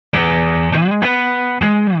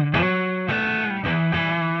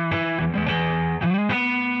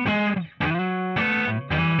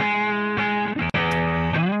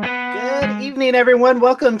morning, everyone.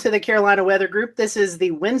 Welcome to the Carolina Weather Group. This is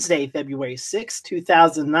the Wednesday, February 6,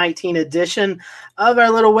 2019 edition of our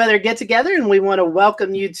little weather get-together, and we want to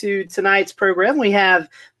welcome you to tonight's program. We have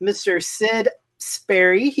Mr. Sid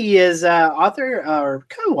Sperry. He is author or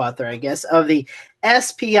co-author, I guess, of the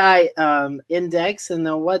SPI Index,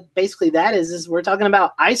 and what basically that is we're talking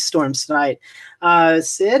about ice storms tonight.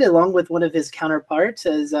 Sid, along with one of his counterparts,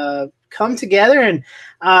 has come together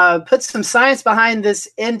and put some science behind this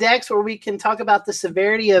index where we can talk about the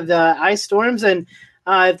severity of the ice storms, and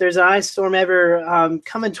if there's an ice storm ever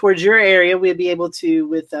coming towards your area, we'd be able to,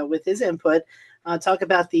 with his input, talk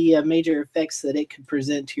about the major effects that it could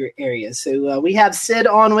present to your area. So we have Sid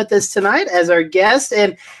on with us tonight as our guest.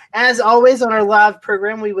 And as always on our live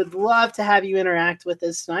program, we would love to have you interact with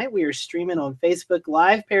us tonight. We are streaming on Facebook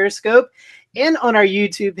Live, Periscope, and on our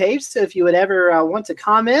YouTube page. So if you would ever want to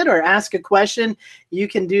comment or ask a question, you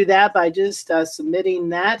can do that by just submitting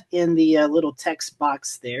that in the little text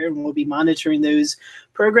box there. And we'll be monitoring those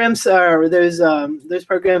programs or those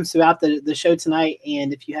programs throughout the show tonight.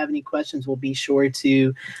 And if you have any questions, we'll be sure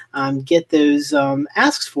to get those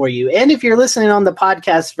asks for you. And if you're listening on the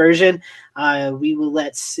podcast version, we will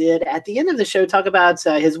let Sid at the end of the show talk about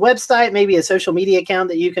his website, maybe a social media account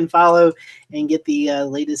that you can follow and get the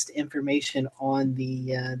latest information on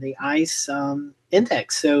the ICE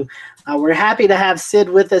index. So we're happy to have Sid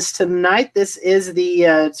with us tonight. This is the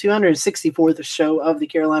 264th show of the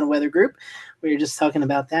Carolina Weather Group. We were just talking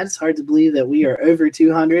about that. It's hard to believe that we are over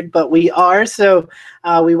 200, but we are. So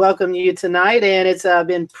we welcome you tonight, and it's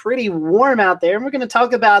been pretty warm out there. And we're going to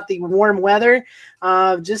talk about the warm weather.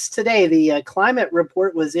 Just today, the climate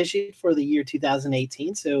report was issued for the year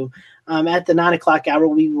 2018. So at the 9 o'clock hour,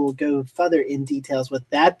 we will go further in details with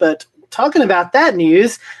that. But talking about that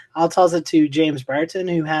news, I'll toss it to James Briarton,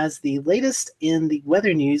 who has the latest in the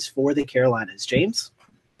weather news for the Carolinas. James?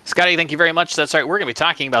 Scotty, thank you very much. That's right. We're going to be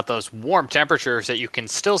talking about those warm temperatures that you can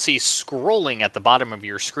still see scrolling at the bottom of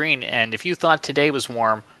your screen. And if you thought today was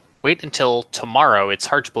warm, wait until tomorrow. It's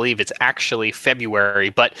hard to believe it's actually February.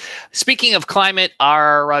 But speaking of climate,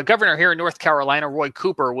 our governor here in North Carolina, Roy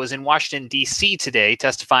Cooper, was in Washington, D.C. today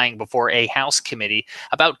testifying before a House committee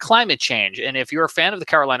about climate change. And if you're a fan of the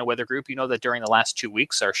Carolina Weather Group, you know that during the last 2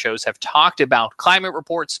 weeks, our shows have talked about climate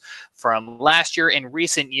reports from last year and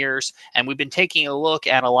recent years. And we've been taking a look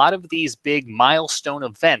at a lot of these big milestone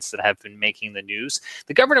events that have been making the news.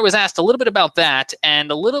 The governor was asked a little bit about that and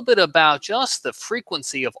a little bit about just the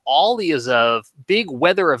frequency of all these big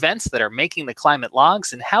weather events that are making the climate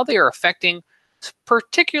logs and how they are affecting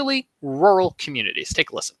particularly rural communities. Take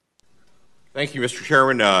a listen. Thank you, Mr.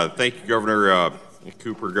 Chairman. Thank you, Governor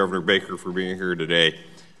Cooper, Governor Baker, for being here today.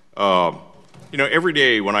 Every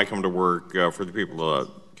day when I come to work for the people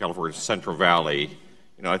of California's Central Valley,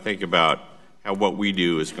 I think about how what we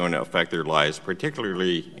do is going to affect their lives,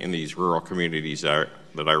 particularly in these rural communities that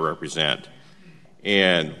I represent.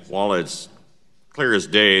 And while it's clear as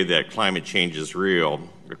day that climate change is real,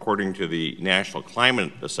 according to the National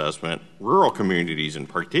Climate Assessment, rural communities in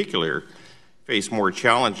particular face more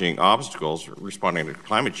challenging obstacles responding to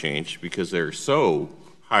climate change because they're so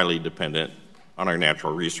highly dependent on our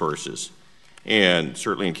natural resources. And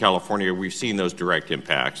certainly in California, we've seen those direct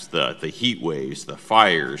impacts, the heat waves, the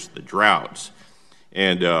fires, the droughts.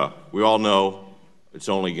 And we all know it's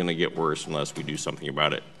only going to get worse unless we do something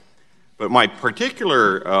about it. But my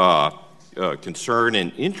particular concern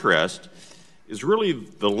and interest is really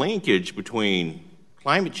the linkage between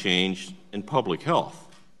climate change and public health,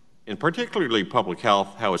 and particularly public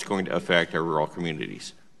health, how it's going to affect our rural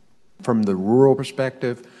communities. From the rural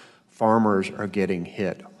perspective, farmers are getting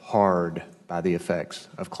hit hard by the effects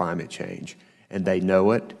of climate change, and they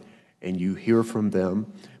know it, and you hear from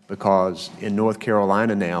them because in North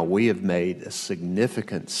Carolina now, we have made a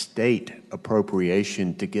significant state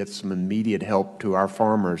appropriation to get some immediate help to our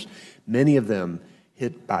farmers, many of them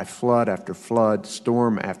hit by flood after flood,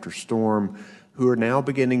 storm after storm, who are now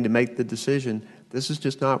beginning to make the decision, this is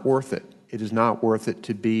just not worth it. It is not worth it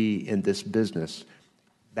to be in this business.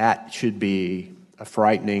 That should be a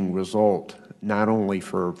frightening result, not only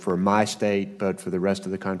for my state, but for the rest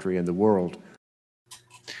of the country and the world.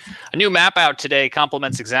 A new map out today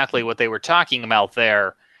complements exactly what they were talking about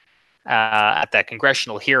there at that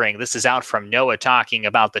congressional hearing. This is out from NOAA talking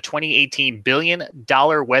about the 2018 $1 billion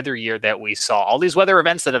weather year that we saw. All these weather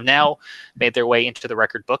events that have now made their way into the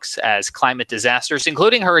record books as climate disasters,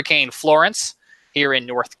 including Hurricane Florence here in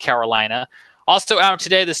North Carolina. Also out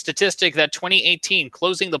today, the statistic that 2018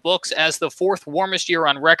 closing the books as the fourth warmest year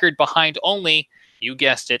on record, behind only, you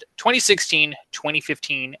guessed it, 2016,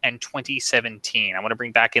 2015, and 2017. I want to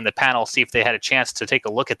bring back in the panel, see if they had a chance to take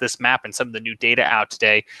a look at this map and some of the new data out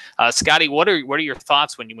today. Scotty, what are your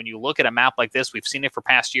thoughts when you look at a map like this? We've seen it for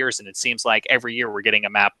past years, and it seems like every year we're getting a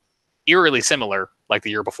map eerily similar like the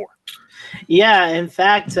year before. Yeah, in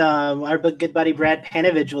fact, our good buddy Brad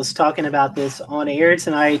Panovich was talking about this on air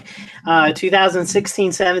tonight.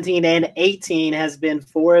 2016, 17, and 18 has been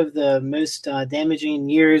four of the most damaging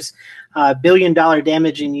years, billion-dollar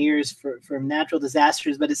damaging years from natural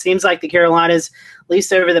disasters. But it seems like the Carolinas, at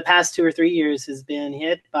least over the past 2 or 3 years, has been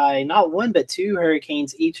hit by not one but two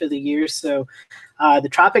hurricanes each of the years. So the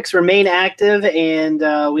tropics remain active,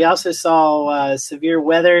 and we also saw severe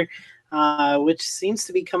weather, which seems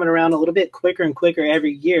to be coming around a little bit quicker and quicker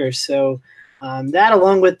every year. So that,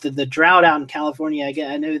 along with the drought out in California,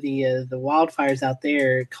 I know the wildfires out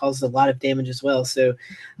there caused a lot of damage as well. So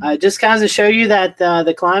just kind of show you that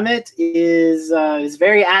the climate is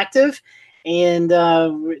very active, and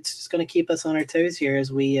it's just going to keep us on our toes here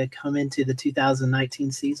as we come into the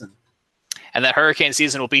 2019 season. And that hurricane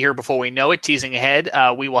season will be here before we know it. Teasing ahead,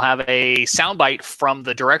 we will have a soundbite from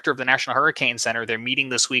the director of the National Hurricane Center. They're meeting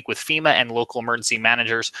this week with FEMA and local emergency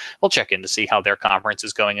managers. We'll check in to see how their conference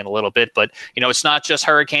is going in a little bit. But, it's not just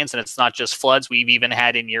hurricanes and it's not just floods. We've even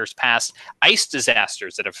had in years past ice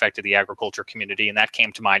disasters that affected the agriculture community. And that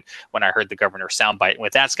came to mind when I heard the governor's soundbite. And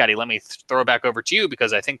with that, Scotty, let me throw it back over to you,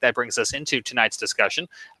 because I think that brings us into tonight's discussion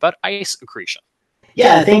about ice accretion.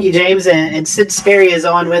 Yeah, thank you, James. And Sid Sperry is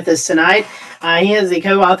on with us tonight. He is the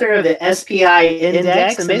co-author of the SPI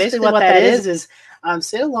Index. And basically what that is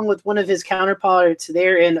Sid, along with one of his counterparts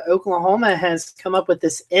there in Oklahoma, has come up with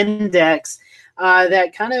this index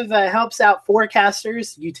that kind of helps out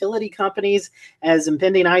forecasters, utility companies, as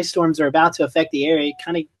impending ice storms are about to affect the area. It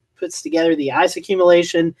kind of puts together the ice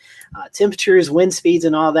accumulation, temperatures, wind speeds,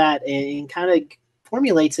 and all that, and kind of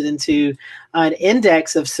formulates it into an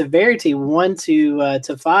index of severity 1 to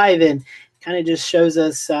 5, and kind of just shows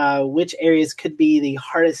us which areas could be the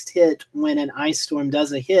hardest hit when an ice storm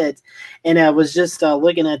does a hit. And I was just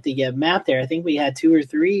looking at the map there. I think we had 2 or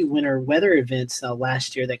 3 winter weather events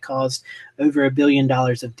last year that caused over $1 billion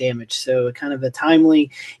of damage. So kind of a timely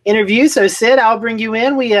interview. So Sid, I'll bring you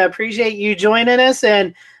in. We appreciate you joining us.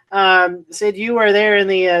 And Sid, you are there in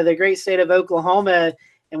the great state of Oklahoma.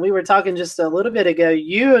 And we were talking just a little bit ago.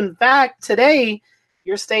 You, in fact, today,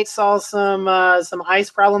 your state saw some ice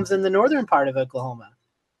problems in the northern part of Oklahoma.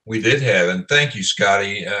 We did have, and thank you,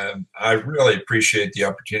 Scotty. I really appreciate the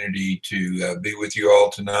opportunity to be with you all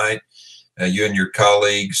tonight, you and your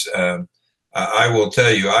colleagues. I will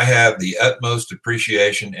tell you, I have the utmost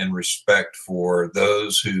appreciation and respect for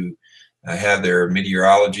those who have their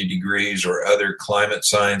meteorology degrees or other climate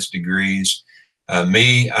science degrees.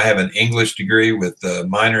 I have an English degree with a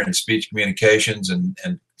minor in speech communications, and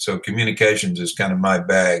so communications is kind of my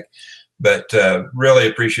bag. But really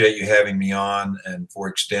appreciate you having me on and for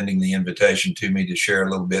extending the invitation to me to share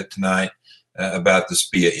a little bit tonight about the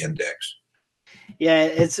SPIA Index. Yeah,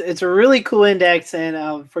 it's a really cool index,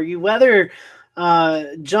 and for you weather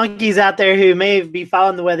junkies out there who may be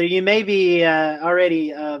following the weather, you may be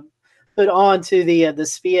already put on to the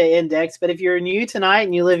SPIA Index. But if you're new tonight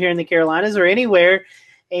and you live here in the Carolinas or anywhere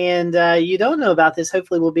and you don't know about this,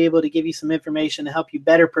 hopefully we'll be able to give you some information to help you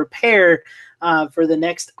better prepare for the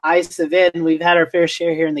next ice event. And we've had our fair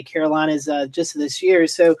share here in the Carolinas just this year.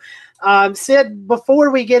 So Sid,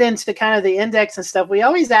 before we get into kind of the index and stuff, we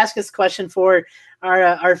always ask this question for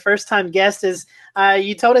our first-time guest is,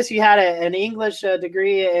 you told us you had an English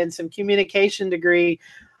degree and some communication degree,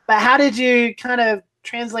 but how did you kind of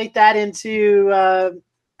translate that into,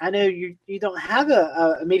 I know you don't have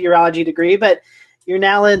a meteorology degree, but you're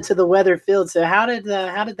now into the weather field. So how did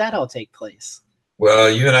that all take place? Well,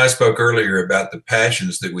 you and I spoke earlier about the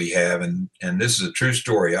passions that we have, and this is a true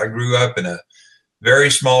story. I grew up in a very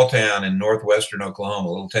small town in northwestern Oklahoma,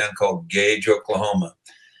 a little town called Gage, Oklahoma.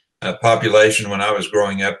 Population when I was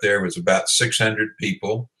growing up there was about 600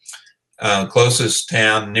 people. Closest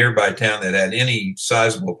nearby town that had any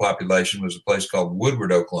sizable population was a place called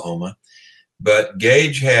Woodward, Oklahoma. But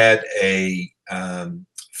Gage had a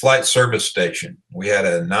flight service station. We had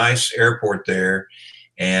a nice airport there,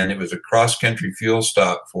 and it was a cross-country fuel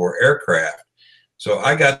stop for aircraft. So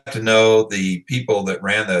I got to know the people that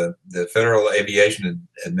ran the Federal Aviation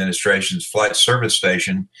Administration's flight service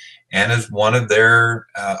station, and as one of their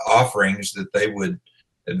offerings that they would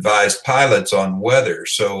advise pilots on weather.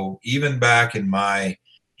 So even back in my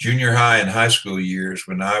junior high and high school years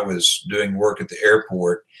when I was doing work at the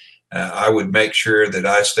airport, I would make sure that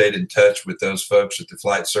I stayed in touch with those folks at the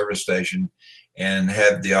flight service station and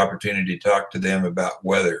had the opportunity to talk to them about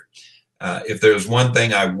weather. If there's one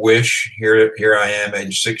thing I wish, here I am,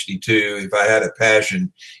 age 62, if I had a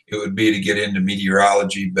passion, it would be to get into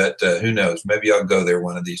meteorology, but who knows? Maybe I'll go there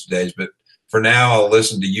one of these days. But for now, I'll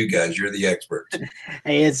listen to you guys. You're the experts.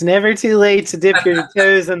 Hey, it's never too late to dip your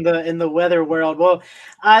toes in the weather world. Well,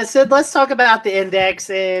 Sid, let's talk about the index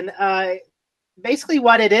and basically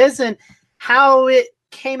what it is and how it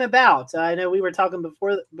came about. I know we were talking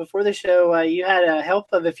before the show. You had a help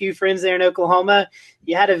of a few friends there in Oklahoma.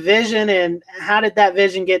 You had a vision, and how did that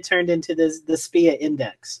vision get turned into the SPIA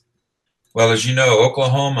index? Well, as you know,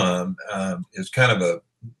 Oklahoma is kind of a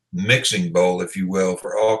mixing bowl, if you will,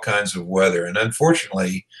 for all kinds of weather. And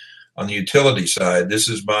unfortunately, on the utility side, this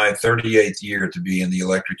is my 38th year to be in the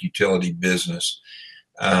electric utility business.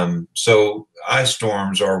 So ice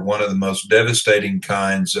storms are one of the most devastating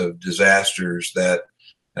kinds of disasters that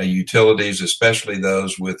utilities, especially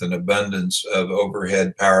those with an abundance of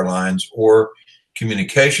overhead power lines or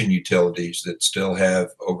communication utilities that still have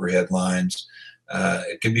overhead lines,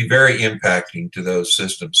 it can be very impacting to those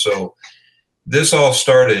systems. So this all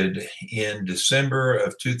started in December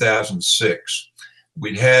of 2006.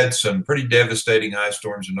 We'd had some pretty devastating ice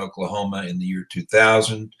storms in Oklahoma in the year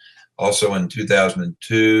 2000, also in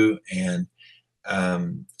 2002. And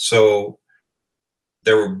so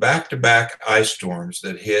there were back-to-back ice storms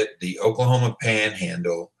that hit the Oklahoma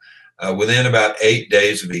Panhandle within about 8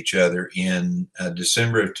 days of each other in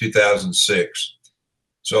December of 2006.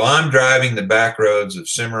 So I'm driving the back roads of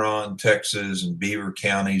Cimarron, Texas, and Beaver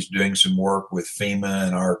counties doing some work with FEMA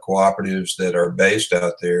and our cooperatives that are based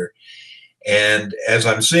out there. And as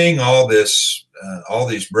I'm seeing all these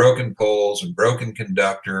broken poles and broken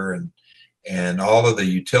conductor and all of the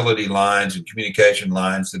utility lines and communication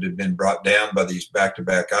lines that have been brought down by these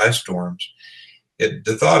back-to-back ice storms,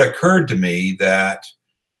 the thought occurred to me that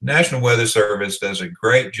National Weather Service does a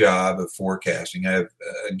great job of forecasting. I have,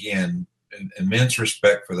 again, immense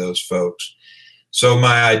respect for those folks. So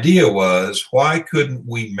my idea was, why couldn't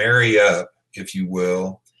we marry up, if you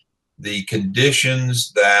will, the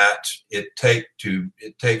conditions that it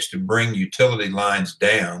takes to bring utility lines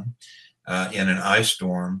down in an ice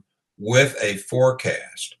storm with a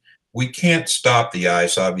forecast? We can't stop the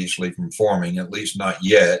ice, obviously, from forming, at least not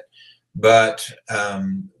yet, but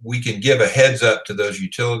we can give a heads up to those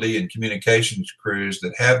utility and communications crews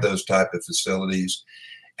that have those type of facilities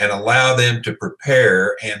and allow them to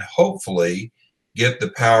prepare and hopefully get the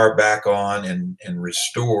power back on and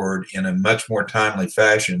restored in a much more timely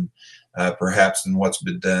fashion, perhaps, than what's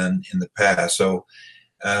been done in the past. So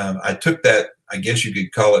I took that, I guess you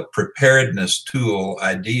could call it, preparedness tool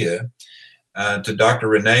idea to Dr.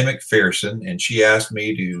 Renee McPherson, and she asked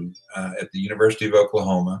me to, at the University of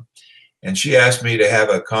Oklahoma, and she asked me to have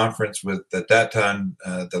a conference with, at that time,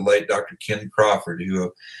 the late Dr. Ken Crawford,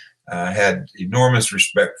 who had enormous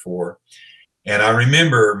respect for. And I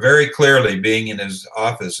remember very clearly being in his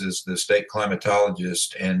office as the state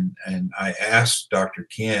climatologist, and I asked Dr.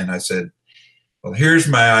 Ken, I said, well, here's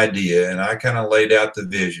my idea, and I kind of laid out the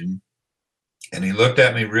vision. And he looked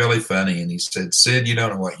at me really funny, and he said, Sid, you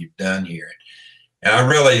don't know what you've done here. And I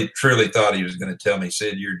really, truly thought he was going to tell me,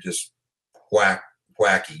 Sid, you're just wacky.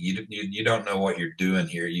 You don't know what you're doing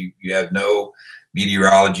here. You have no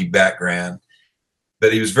meteorology background.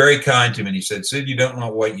 But he was very kind to me, and he said, Sid, you don't know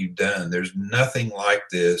what you've done. There's nothing like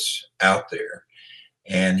this out there.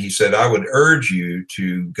 And he said, I would urge you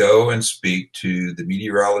to go and speak to the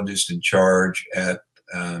meteorologist in charge at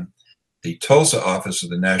the Tulsa office of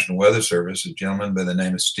the National Weather Service, a gentleman by the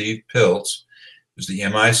name of Steve Piltz, who's the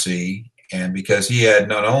MIC. And because he had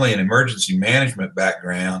not only an emergency management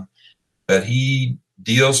background, but he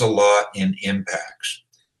deals a lot in impacts.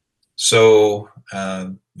 So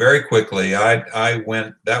very quickly, I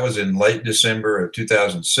went, that was in late December of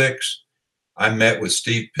 2006. I met with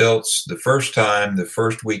Steve Piltz the first time, the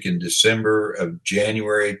first week in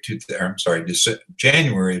January of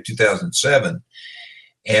 2007.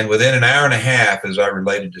 And within an hour and a half, as I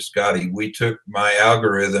related to Scotty, we took my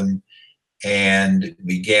algorithm and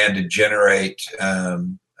began to generate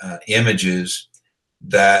images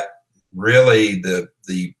that really the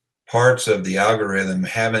parts of the algorithm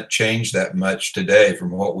haven't changed that much today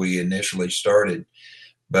from what we initially started.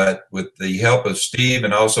 But with the help of Steve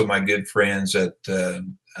and also my good friends at the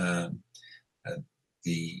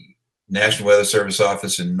National Weather Service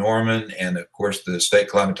office in Norman, and of course the State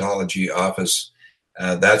Climatology office,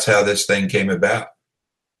 that's how this thing came about.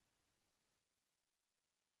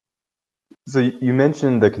 So you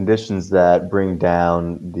mentioned the conditions that bring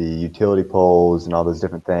down the utility poles and all those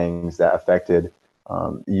different things that affected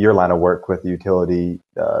your line of work with utility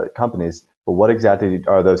companies. But what exactly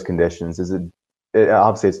are those conditions?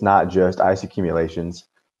 Obviously it's not just ice accumulations,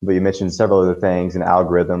 but you mentioned several other things, an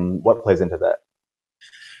algorithm. What plays into that?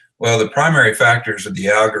 Well, the primary factors of the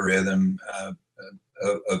algorithm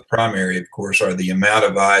of primary, of course, are the amount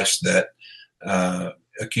of ice that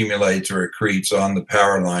accumulates or accretes on the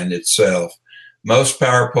power line itself. Most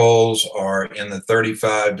power poles are in the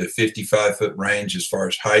 35 to 55 foot range as far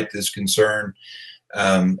as height is concerned.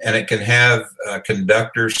 And it can have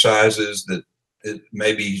conductor sizes that it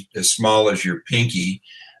may be as small as your pinky,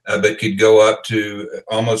 but could go up to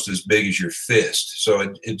almost as big as your fist. So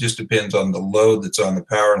it just depends on the load that's on the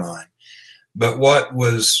power line. But what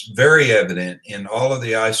was very evident in all of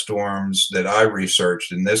the ice storms that I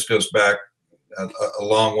researched, and this goes back a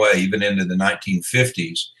long way, even into the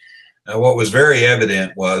 1950s, what was very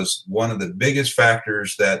evident was one of the biggest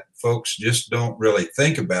factors that folks just don't really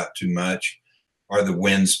think about too much are the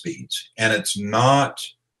wind speeds. And it's not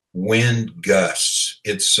wind gusts,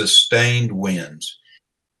 it's sustained winds.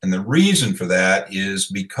 And the reason for that is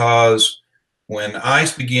because when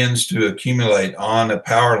ice begins to accumulate on a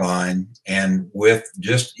power line and with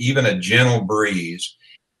just even a gentle breeze,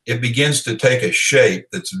 it begins to take a shape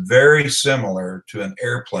that's very similar to an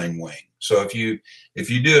airplane wing. So if you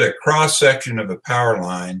did a cross section of a power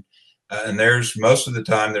line, and there's most of the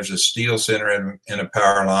time there's a steel center in a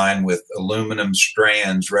power line with aluminum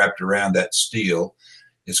strands wrapped around that steel.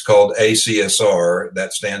 It's called ACSR.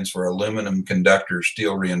 That stands for aluminum conductor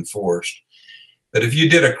steel reinforced. But if you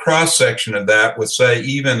did a cross section of that with, say,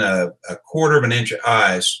 even a quarter of an inch of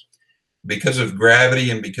ice, because of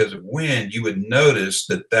gravity and because of wind, you would notice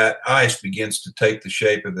that that ice begins to take the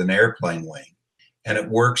shape of an airplane wing. And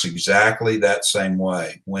it works exactly that same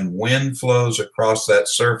way. When wind flows across that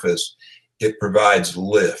surface, it provides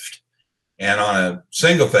lift. And on a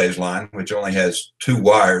single phase line, which only has two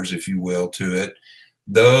wires, if you will, to it,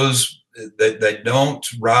 they don't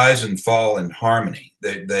rise and fall in harmony.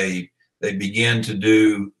 They begin to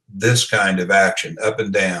do this kind of action, up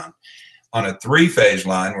and down. On a three-phase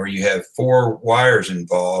line where you have four wires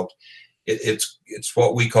involved, it's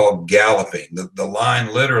what we call galloping. The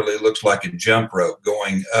line literally looks like a jump rope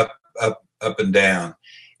going up, and down.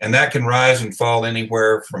 And that can rise and fall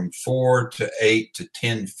anywhere from 4 to 8 to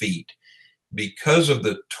 10 feet. Because of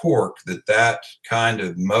the torque that kind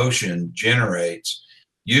of motion generates,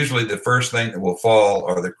 usually the first thing that will fall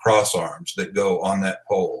are the cross arms that go on that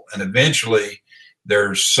pole. And eventually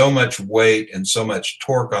there's so much weight and so much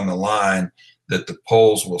torque on the line that the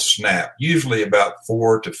poles will snap, usually about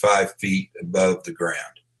 4 to 5 feet above the ground.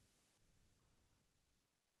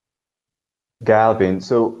 Galloping.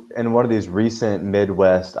 So in one of these recent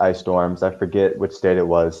Midwest ice storms, I forget which state it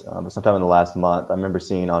was, but sometime in the last month, I remember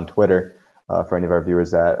seeing on Twitter, for any of our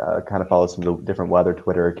viewers that kind of follow some of the different weather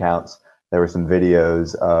Twitter accounts, there were some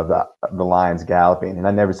videos of the lines galloping, and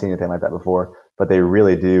I'd never seen anything like that before, but they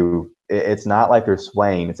really do. It's not like they're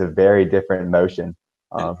swaying. It's a very different motion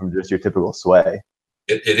from just your typical sway.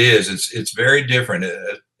 It is. It's very different.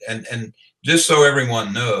 And just so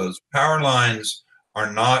everyone knows, power lines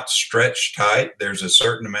are not stretched tight. There's a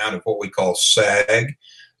certain amount of what we call sag.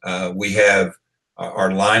 We have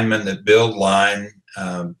our linemen that build line.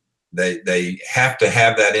 They have to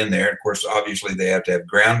have that in there. Of course, obviously they have to have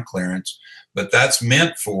ground clearance, but that's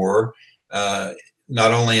meant for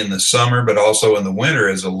not only in the summer, but also in the winter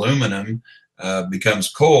as aluminum becomes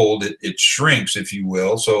cold, it shrinks, if you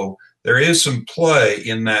will. So there is some play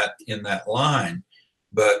in that line.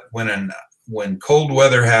 But when cold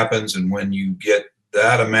weather happens and when you get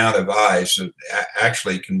that amount of ice, it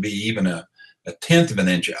actually can be even a tenth of an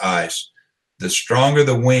inch of ice. The stronger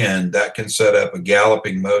the wind, that can set up a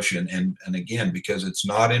galloping motion. And again, because it's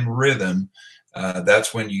not in rhythm,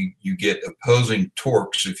 that's when you get opposing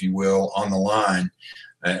torques, if you will, on the line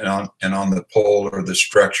and on the pole or the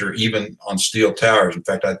structure, even on steel towers. In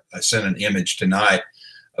fact, I sent an image tonight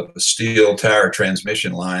of a steel tower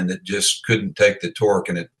transmission line that just couldn't take the torque,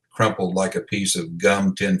 and it crumpled like a piece of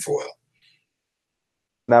gum tinfoil.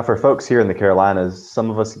 Now, for folks here in the Carolinas, some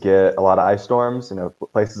of us get a lot of ice storms.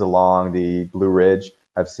 Places along the Blue Ridge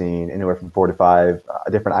have seen anywhere from 4 to 5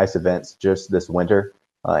 different ice events just this winter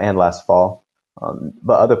and last fall.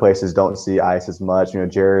 But other places don't see ice as much.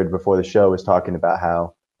 Jared, before the show, was talking about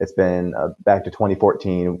how it's been back to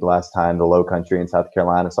 2014, the last time the Low Country in South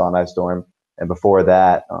Carolina saw an ice storm. And before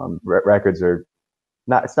that, records are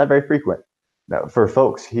it's not very frequent. Now, for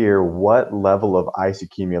folks here, what level of ice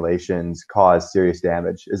accumulations cause serious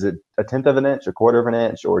damage? Is it a tenth of an inch, a quarter of an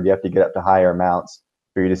inch, or do you have to get up to higher amounts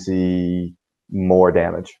for you to see more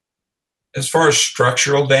damage? As far as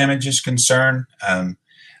structural damage is concerned,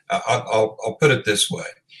 I'll put it this way.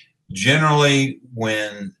 Generally,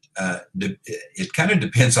 when it kind of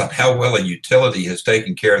depends on how well a utility has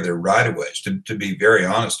taken care of their right-of-ways, to be very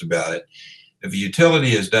honest about it. If a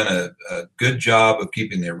utility has done a good job of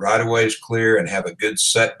keeping their right-of-ways clear and have a good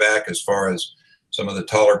setback as far as some of the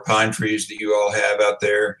taller pine trees that you all have out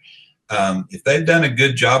there, if they've done a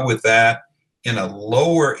good job with that in a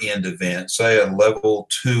lower end event, say a level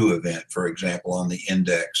 2 event, for example, on the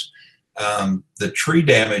index, the tree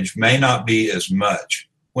damage may not be as much.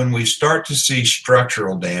 When we start to see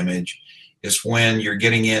structural damage is when you're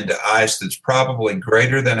getting into ice that's probably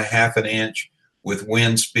greater than a half an inch with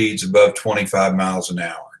wind speeds above 25 miles an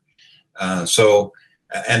hour.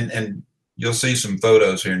 And you'll see some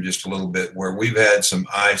photos here in just a little bit where we've had some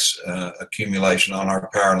ice accumulation on our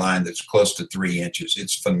power line that's close to 3 inches.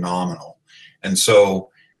 It's phenomenal. And so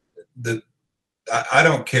I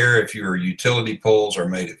don't care if your utility poles are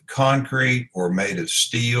made of concrete or made of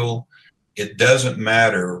steel. It doesn't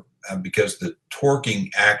matter because the torquing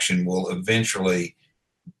action will eventually,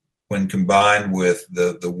 when combined with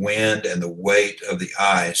the wind and the weight of the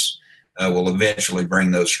ice, will eventually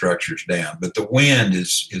bring those structures down. But the wind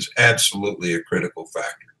is absolutely a critical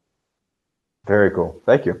factor. Very cool.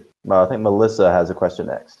 Thank you. I think Melissa has a question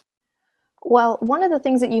next. Well, one of the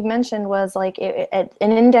things that you've mentioned was like at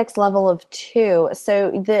an index level of 2. So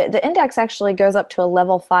the index actually goes up to a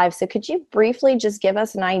level 5. So could you briefly just give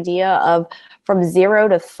us an idea of from 0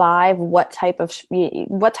 to 5, what type of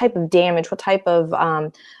damage, what type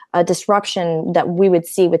of disruption that we would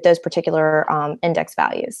see with those particular index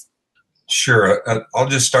values? Sure. I'll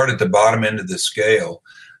just start at the bottom end of the scale.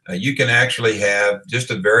 You can actually have just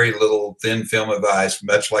a very little thin film of ice,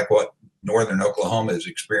 much like what northern Oklahoma is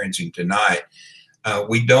experiencing tonight.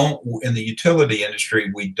 We don't, in the utility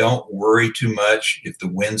industry, we don't worry too much if the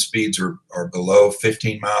wind speeds are below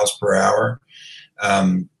 15 miles per hour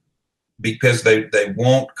because they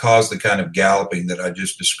won't cause the kind of galloping that I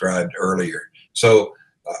just described earlier. So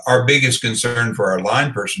our biggest concern for our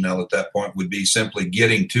line personnel at that point would be simply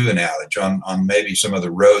getting to an outage on maybe some of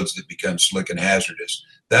the roads that become slick and hazardous.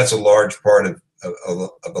 That's a large part of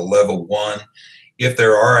a level 1. If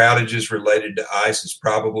there are outages related to ice, it's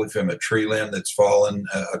probably from a tree limb that's fallen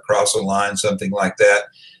across a line, something like that.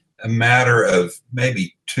 A matter of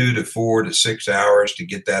maybe 2 to 4 to 6 hours to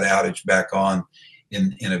get that outage back on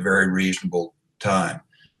in a very reasonable time.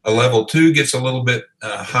 A level 2 gets a little bit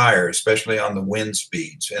higher, especially on the wind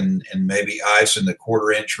speeds and maybe ice in the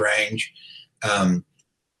 1/4 inch range.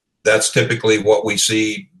 That's typically what we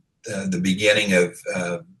see the beginning of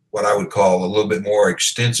what I would call a little bit more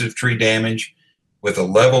extensive tree damage. With a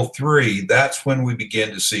level 3, that's when we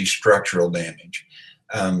begin to see structural damage.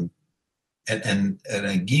 And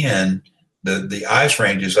again, the ice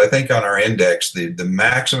ranges, I think on our index, the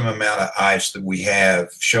maximum amount of ice that we have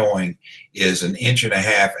showing is 1.5 inches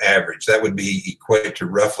average. That would be equate to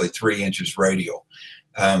roughly 3 inches radial.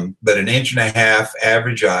 But 1.5 inches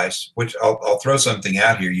average ice, which I'll throw something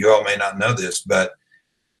out here. You all may not know this, but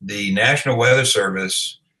the National Weather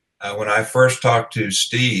Service, when I first talked to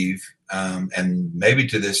Steve, and maybe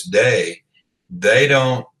to this day, they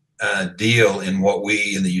don't deal in what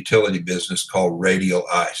we in the utility business call radial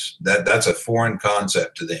ice. That's a foreign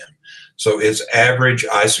concept to them. So it's average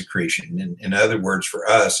ice accretion. In other words, for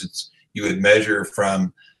us, you would measure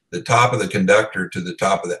from the top of the conductor to the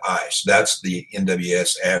top of the ice. That's the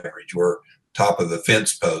NWS average, or top of the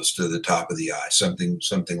fence post to the top of the ice,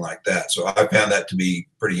 something like that. So I found that to be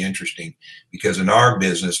pretty interesting because in our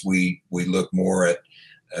business, we look more at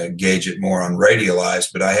gauge it more on radial ice,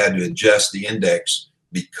 but I had to adjust the index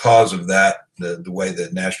because of that, the way the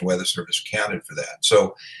National Weather Service counted for that.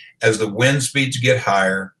 So as the wind speeds get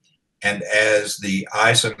higher and as the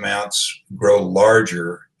ice amounts grow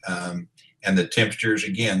larger and the temperatures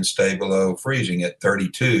again stay below freezing at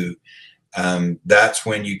 32, that's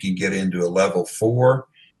when you can get into a level 4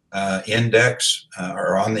 index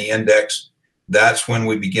or on the index. That's when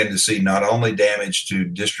we begin to see not only damage to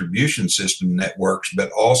distribution system networks, but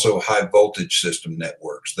also high voltage system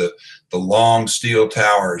networks, the long steel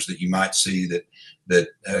towers that you might see that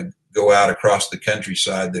go out across the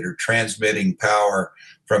countryside that are transmitting power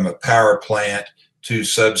from a power plant to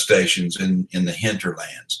substations in the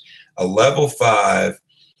hinterlands. A level 5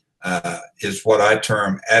 is what I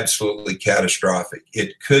term absolutely catastrophic.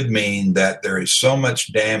 It could mean that there is so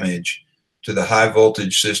much damage to the high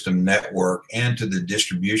voltage system network and to the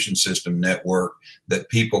distribution system network that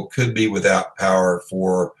people could be without power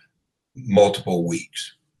for multiple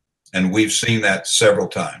weeks. And we've seen that several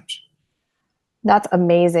times. That's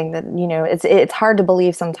amazing that, it's hard to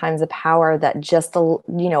believe sometimes the power that just the,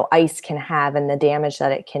 ice can have and the damage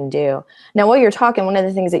that it can do. Now, while you're talking, one of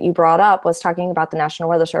the things that you brought up was talking about the National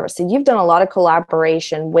Weather Service. So you've done a lot of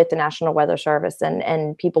collaboration with the National Weather Service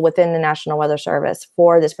and people within the National Weather Service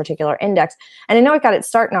for this particular index. And I know it got its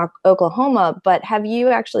start in Oklahoma, but have you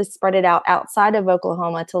actually spread it out outside of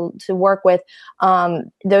Oklahoma to work with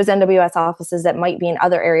those NWS offices that might be in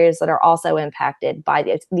other areas that are also impacted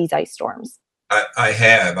by these ice storms? I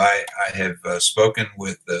have. I have spoken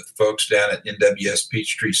with the folks down at NWS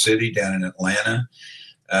Peachtree City down in Atlanta.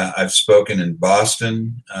 I've spoken in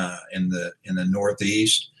Boston, in the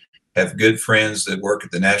Northeast. Have good friends that work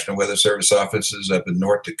at the National Weather Service offices up in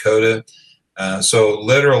North Dakota. So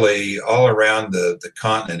literally all around the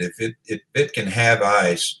continent, if it can have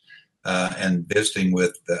ice, and visiting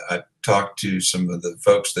with, I talked to some of the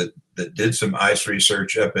folks that did some ice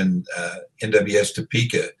research up in NWS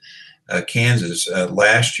Topeka, Kansas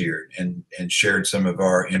last year, and shared some of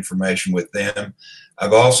our information with them.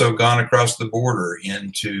 I've also gone across the border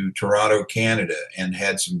into Toronto, Canada, and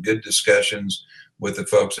had some good discussions with the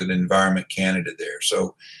folks at Environment Canada there.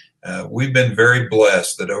 So we've been very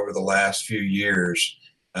blessed that over the last few years,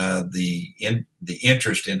 the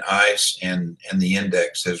interest in ice and the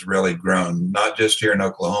index has really grown, not just here in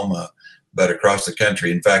Oklahoma, but across the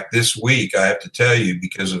country. In fact, this week, I have to tell you,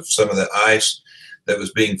 because of some of the ice that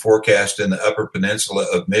was being forecast in the Upper Peninsula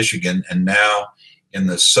of Michigan and now in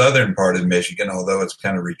the southern part of Michigan, although it's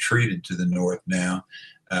kind of retreated to the north now,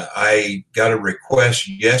 I got a request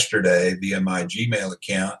yesterday via my Gmail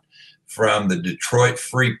account from the Detroit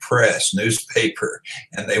Free Press newspaper,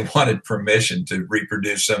 and they wanted permission to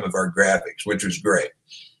reproduce some of our graphics, which was great.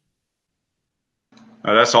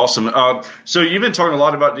 That's awesome. So you've been talking a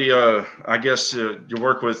lot about the, your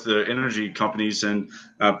work with the energy companies and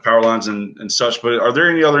power lines and such, but are there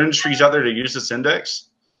any other industries out there that use this index?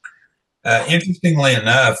 Interestingly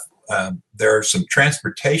enough, there are some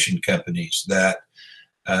transportation companies that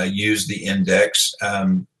use the index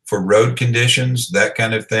for road conditions, that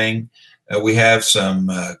kind of thing. We have some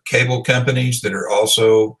cable companies that are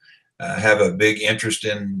also have a big interest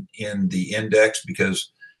in the index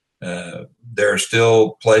because there are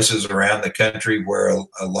still places around the country where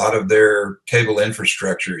a lot of their cable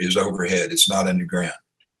infrastructure is overhead. It's not underground.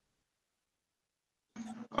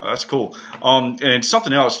 That's cool. And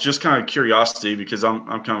something else, just kind of curiosity, because I'm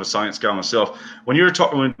kind of a science guy myself. When you were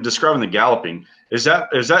when describing the galloping, is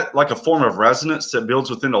that like a form of resonance that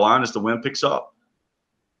builds within the line as the wind picks up?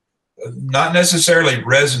 Not necessarily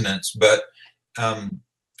resonance, but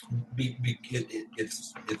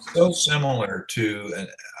it's so similar to.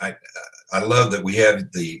 I love that we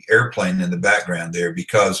have the airplane in the background there,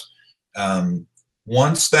 because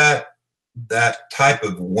once that type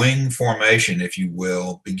of wing formation, if you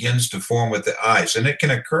will, begins to form with the ice, and it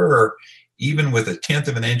can occur even with 1/10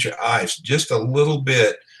 of an inch of ice, just a little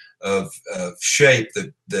bit of shape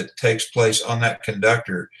that takes place on that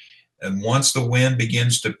conductor. And once the wind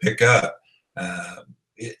begins to pick up,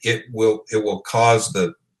 it will cause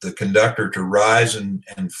the conductor to rise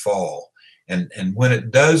and fall. And when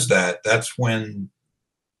it does that, that's when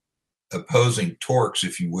opposing torques,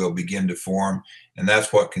 if you will, begin to form, and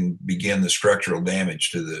that's what can begin the structural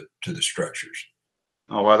damage to the structures.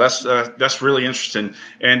 Oh wow, that's really interesting.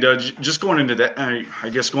 And just going into that, I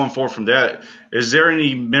guess going forward from that, is there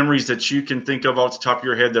any memories that you can think of off the top of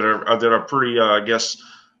your head that are pretty,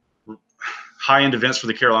 high-end events for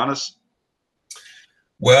the Carolinas?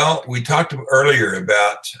 Well, we talked earlier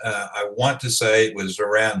about, I want to say it was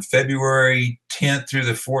around February 10th through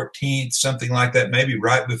the 14th, something like that, maybe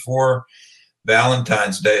right before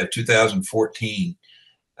Valentine's Day of 2014.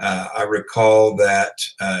 I recall that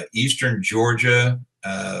eastern Georgia,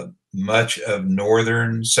 much of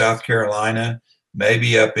northern South Carolina,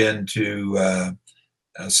 maybe up into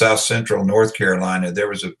south central North Carolina, there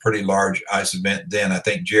was a pretty large ice event then. I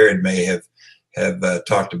think Jared may have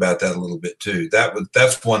talked about that a little bit too.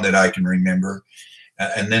 That's one that I can remember.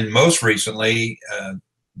 And then most recently,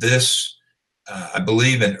 I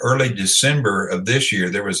believe in early December of this year,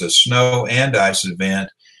 there was a snow and ice event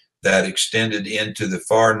that extended into the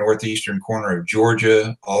far northeastern corner of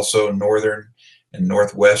Georgia, also northern and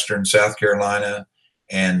northwestern South Carolina,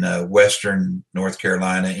 and western North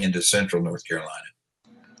Carolina into central North Carolina.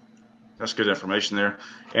 That's good information there.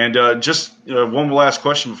 And just one last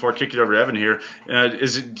question before I kick it over to Evan here.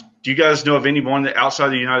 Do you guys know of anyone outside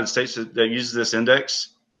the United States that uses this index?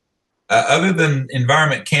 Other than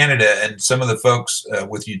Environment Canada and some of the folks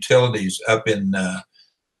with utilities up in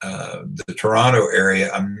the Toronto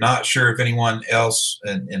area, I'm not sure if anyone else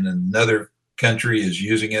in another country is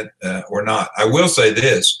using it or not. I will say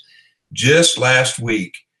this. just last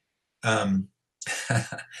week.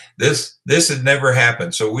 This had never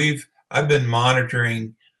happened. So I've been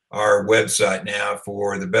monitoring our website now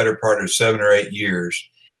for the better part of 7 or 8 years,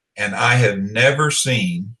 and I have never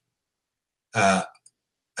seen a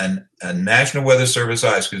National Weather Service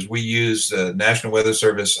ice, because we use National Weather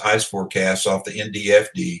Service ice forecasts off the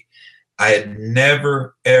NDFD. I had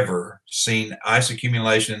never, ever seen ice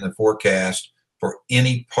accumulation in the forecast for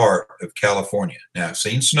any part of California. Now, I've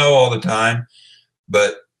seen snow all the time,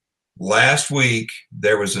 but last week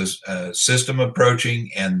there was a system approaching,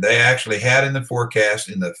 and they actually had in the forecast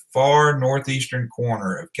in the far northeastern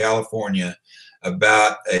corner of California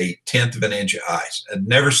about 1/10 of an inch of ice. I'd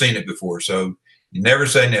never seen it before, so you never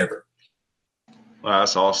say never. Wow,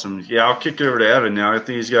 that's awesome. Yeah, I'll kick it over to Evan now. I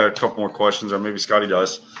think he's got a couple more questions, or maybe Scotty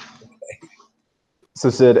does. So,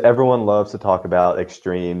 Sid, everyone loves to talk about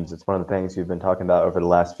extremes. It's one of the things you've been talking about over the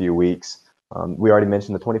last few weeks. We already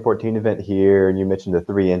mentioned the 2014 event here, and you mentioned the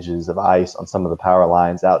 3 inches of ice on some of the power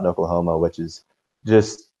lines out in Oklahoma, which is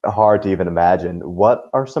just hard to even imagine. What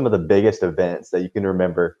are some of the biggest events that you can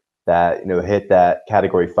remember that hit that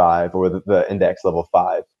category 5 or the index level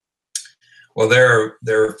 5? Well, there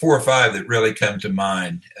are 4 or 5 that really come to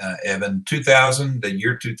mind, Evan. The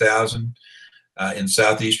year 2000 in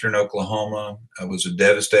southeastern Oklahoma was a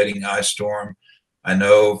devastating ice storm. I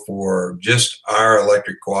know for just our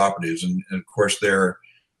electric cooperatives, and of course there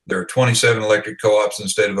are 27 electric co-ops in the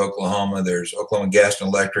state of Oklahoma. There's Oklahoma Gas and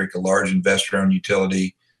Electric, a large investor-owned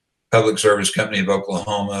utility, Public Service Company of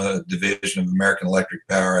Oklahoma, a division of American Electric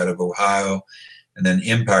Power out of Ohio, and then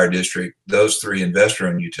Empire District, those 3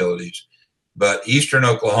 investor-owned utilities. But Eastern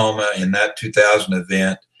Oklahoma in that 2000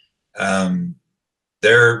 event,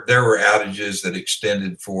 there were outages that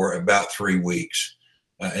extended for about 3 weeks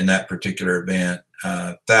in that particular event.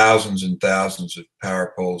 Thousands and thousands of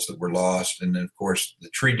power poles that were lost. And then, of course, the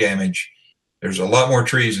tree damage. There's a lot more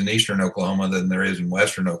trees in Eastern Oklahoma than there is in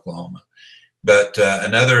Western Oklahoma. But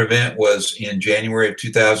another event was in January of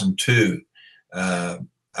 2002.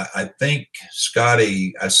 I think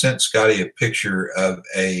I sent Scotty a picture of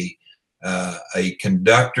a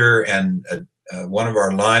conductor and one of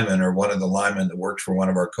our linemen, or one of the linemen that works for one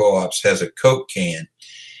of our co-ops, has a Coke can.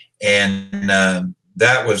 And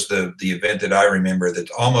that was the event that I remember,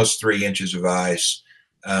 that's almost 3 inches of ice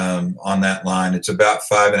on that line. It's about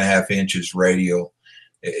 5.5 inches radial.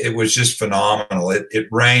 It was just phenomenal. It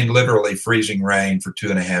rained, literally freezing rain, for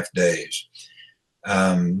 2.5 days.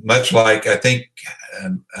 Much like, I think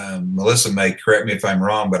Melissa may correct me if I'm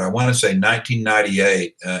wrong, but I want to say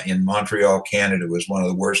 1998 in Montreal, Canada, was one of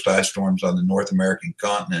the worst ice storms on the North American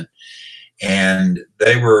continent. And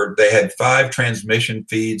they had 5 transmission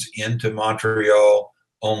feeds into Montreal.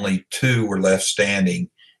 Only 2 were left standing.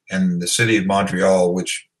 And the city of Montreal,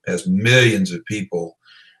 which has millions of people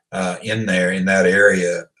in that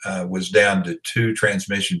area, was down to 2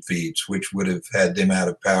 transmission feeds, which would have had them out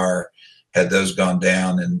of power had those gone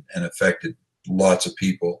down and affected lots of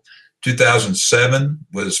people. 2007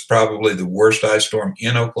 was probably the worst ice storm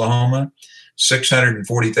in Oklahoma.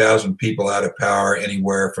 640,000 people out of power,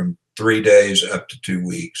 anywhere from 3 days up to 2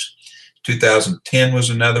 weeks. 2010 was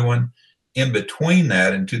another one. In between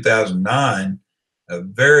that, in 2009, a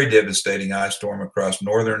very devastating ice storm across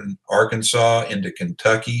northern Arkansas into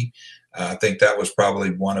Kentucky. I think that was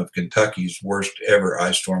probably one of Kentucky's worst ever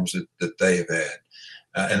ice storms that they have had.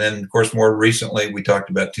 And then, of course, more recently, we talked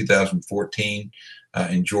about 2014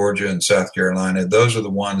 in Georgia and South Carolina. Those are the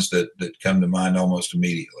ones that come to mind almost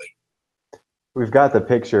immediately. We've got the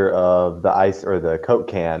picture of the ice, or the Coke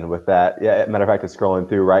can, with that. Yeah, matter of fact, it's scrolling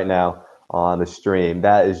through right now on the stream.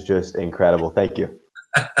 That is just incredible. Thank you.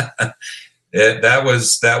 That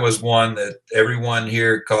was one that everyone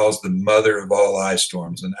here calls the mother of all ice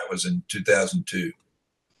storms, and that was in 2002.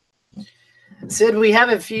 Sid, we have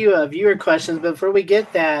a few viewer questions, but before we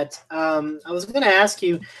get that, I was going to ask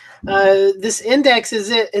you, this index,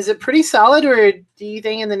 is it pretty solid, or do you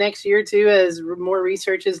think in the next year or two, as more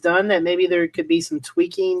research is done, that maybe there could be some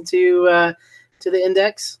tweaking to the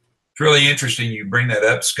index? It's really interesting you bring that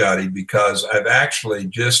up, Scotty, because I've actually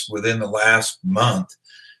just within the last month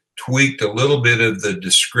tweaked a little bit of the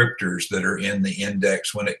descriptors that are in the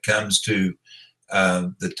index when it comes to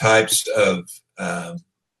the types of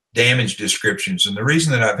damage descriptions. And the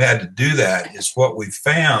reason that I've had to do that is what we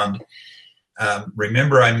found.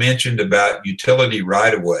 Remember, I mentioned about utility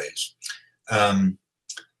right-of-ways.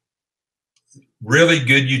 Really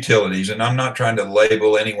good utilities, and I'm not trying to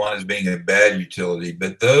label anyone as being a bad utility,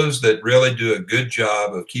 but those that really do a good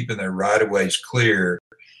job of keeping their right-of-ways clear,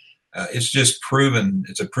 it's just proven,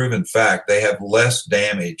 it's a proven fact, they have less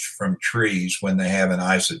damage from trees when they have an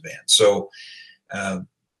ice event. So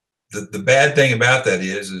the bad thing about that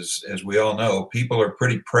is, as we all know, people are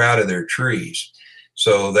pretty proud of their trees.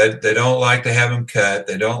 So that they don't like to have them cut.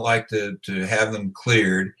 They don't like to have them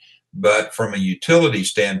cleared. But from a utility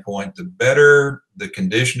standpoint, the better the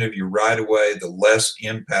condition of your right-of-way, the less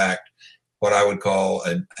impact what I would call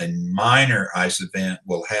a minor ice event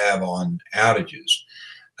will have on outages.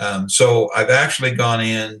 So I've actually gone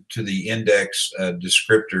into the index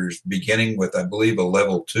descriptors, beginning with, I believe, a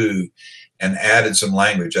level 2, and added some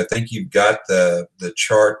language. I think you've got the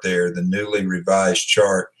chart there, the newly revised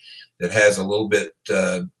chart that has a little bit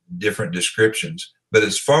different descriptions. But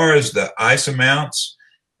as far as the ice amounts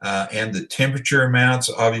and the temperature amounts,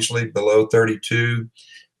 obviously below 32,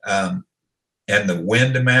 and the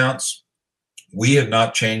wind amounts, we have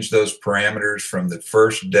not changed those parameters from the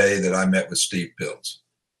first day that I met with Steve Pilz.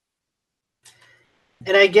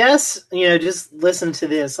 And I guess, just listen to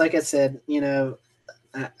this. Like I said,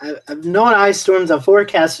 I've known ice storms, I've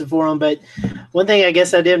forecasted for them, but one thing I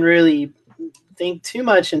guess I didn't really think too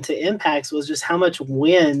much into impacts was just how much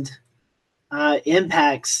wind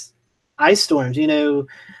impacts ice storms.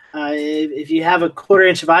 If you have a 1/4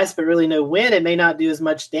 inch of ice but really no wind, it may not do as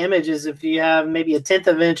much damage as if you have maybe 1/10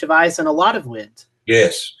 of an inch of ice and a lot of wind.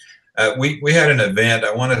 Yes. We had an event,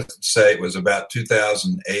 I want to say it was about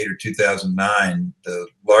 2008 or 2009. The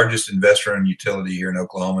largest investor-owned utility here in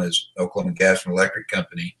Oklahoma is Oklahoma Gas and Electric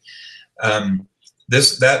Company.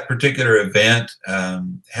 That particular event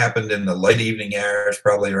happened in the late evening hours,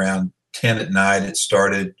 probably around 10 at night. It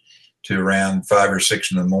started to around 5 or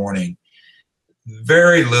 6 in the morning.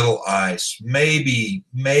 Very little ice, maybe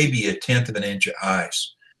 1/10 of an inch of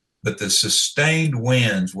ice. But the sustained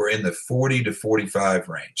winds were in the 40 to 45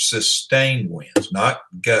 range. Sustained winds, not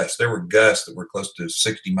gusts. There were gusts that were close to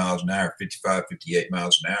 60 miles an hour, 55, 58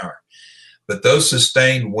 miles an hour. But those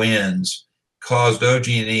sustained winds caused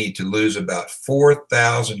OG&E to lose about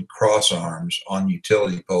 4,000 cross arms on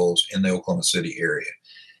utility poles in the Oklahoma City area.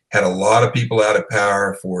 Had a lot of people out of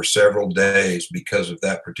power for several days because of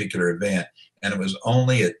that particular event. And it was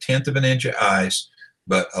only 1/10 of an inch of ice,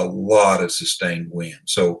 but a lot of sustained wind.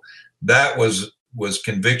 So that was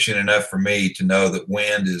conviction enough for me to know that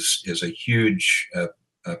wind is a huge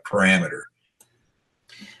parameter.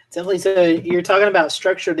 Definitely. So you're talking about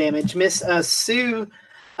structure damage. Miss Sue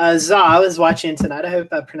Za was watching tonight. I hope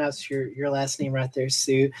I pronounced your last name right there,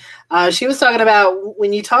 Sue. She was talking about,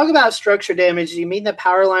 when you talk about structure damage, do you mean the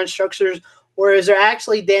power line structures, or is there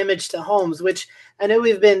actually damage to homes? Which I know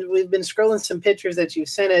we've been scrolling some pictures that you've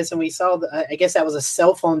sent us, and we saw I guess that was a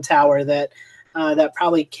cell phone tower that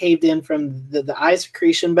probably caved in from the ice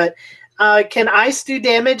accretion. But can ice do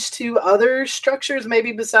damage to other structures,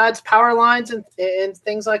 maybe besides power lines and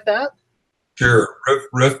things like that? Sure.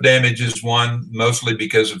 Roof damage is one, mostly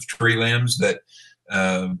because of tree limbs that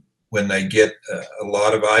when they get a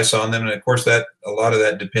lot of ice on them, and of course a lot of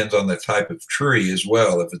that depends on the type of tree as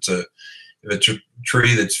well. If it's a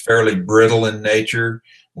tree that's fairly brittle in nature,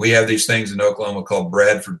 we have these things in Oklahoma called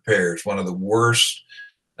Bradford pears, one of the worst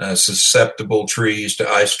susceptible trees to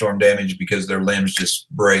ice storm damage because their limbs just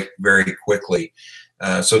break very quickly.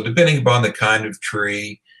 So depending upon the kind of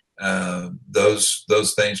tree,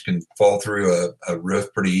 those things can fall through a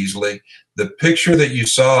roof pretty easily. The picture that you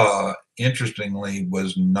saw, interestingly,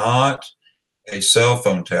 was not a cell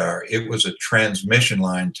phone tower. It was a transmission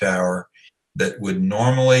line tower that would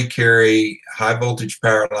normally carry high voltage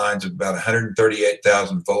power lines of about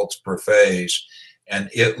 138,000 volts per phase. And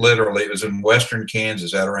it was in western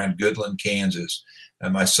Kansas, out around Goodland, Kansas.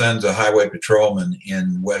 And my son's a highway patrolman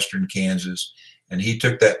in western Kansas. And he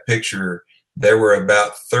took that picture. There were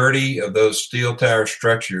about 30 of those steel tower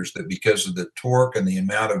structures that, because of the torque and the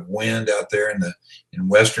amount of wind out there in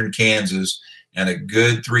western Kansas and a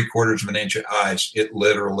good 3/4 of an inch of ice, it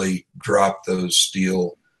literally dropped those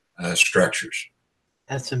steel structures.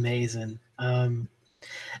 That's amazing.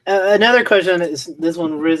 Another question is, this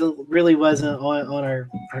one really wasn't on our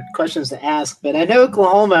questions to ask, but I know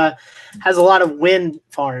Oklahoma has a lot of wind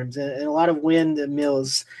farms and a lot of wind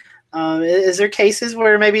mills. Is there cases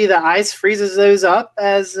where maybe the ice freezes those up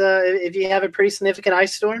as if you have a pretty significant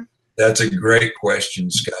ice storm? That's a great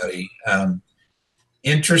question, Scotty.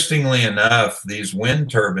 Interestingly enough, these wind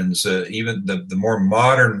turbines, even the more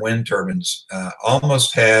modern wind turbines,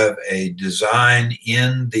 almost have a design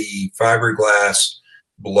in the fiberglass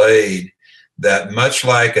blade that, much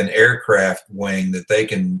like an aircraft wing, that they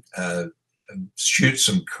can shoot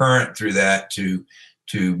some current through that to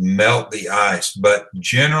melt the ice. But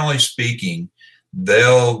generally speaking,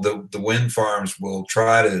 the wind farms will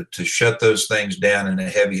try to shut those things down in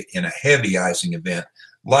a heavy icing event.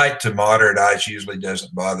 Light to moderate ice usually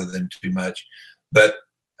doesn't bother them too much. But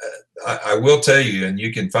I will tell you, and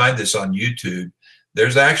you can find this on YouTube,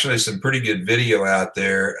 there's actually some pretty good video out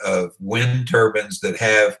there of wind turbines that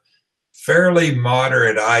have fairly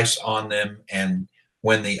moderate ice on them. And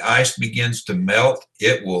when the ice begins to melt,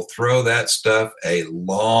 it will throw that stuff a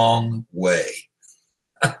long way.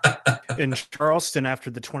 In Charleston, after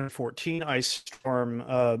the 2014 ice storm,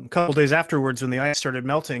 a couple days afterwards, when the ice started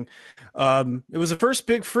melting, it was the first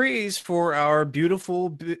big freeze for our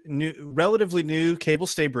beautiful, relatively new cable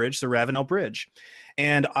stay bridge, the Ravenel Bridge.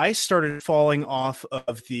 And ice started falling off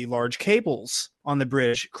of the large cables on the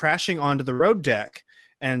bridge, crashing onto the road deck.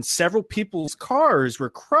 And several people's cars were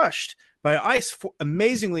crushed by ice.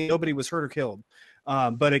 Amazingly, nobody was hurt or killed.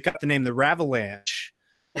 But it got the name the Ravalanche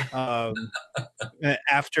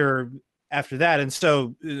after that. And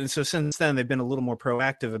so since then, they've been a little more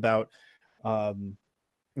proactive about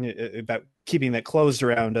keeping that closed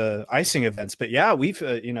around icing events. But yeah, we've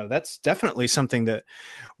that's definitely something that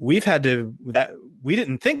we've had to, that we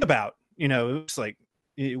didn't think about. It was like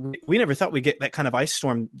we never thought we'd get that kind of ice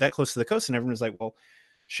storm that close to the coast, and everyone was like, well,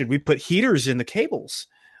 should we put heaters in the cables?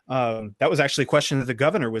 That was actually a question that the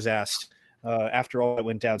governor was asked after all that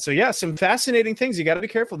went down. So yeah, some fascinating things. You got to be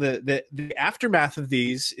careful. The aftermath of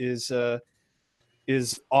these is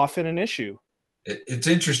often an issue. It's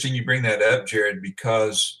interesting you bring that up, Jared,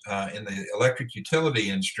 because in the electric utility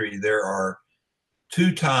industry, there are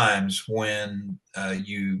 2 times when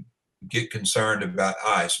you get concerned about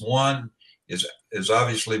ice. One is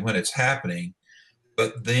obviously when it's happening,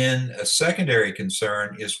 but then a secondary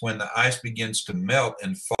concern is when the ice begins to melt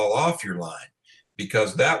and fall off your line,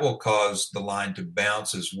 because that will cause the line to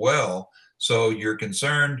bounce as well. So you're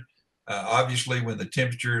concerned, obviously, when the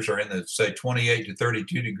temperatures are in the, say, 28 to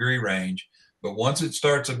 32 degree range. But once it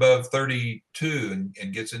starts above 32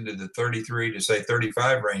 and gets into the 33 to, say,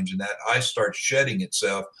 35 range, and that ice starts shedding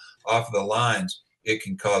itself off of the lines, it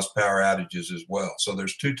can cause power outages as well. So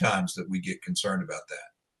there's 2 times that we get concerned about that.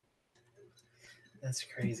 That's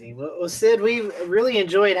crazy. Well, Sid, we really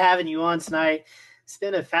enjoyed having you on tonight. It's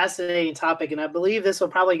been a fascinating topic, and I believe this will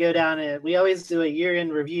probably go down. We always do a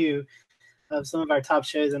year-end review of some of our top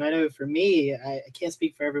shows, and I know for me, I can't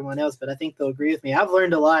speak for everyone else, but I think they'll agree with me. I've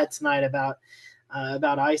learned a lot tonight about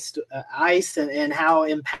ice and how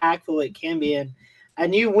impactful it can be. And I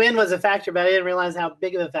knew wind was a factor, but I didn't realize how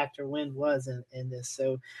big of a factor wind was in this.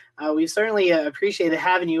 So we certainly appreciated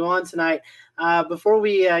having you on tonight. Before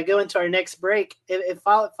we go into our next break, if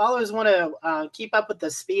followers want to keep up with the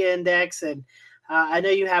SPIA index, and I know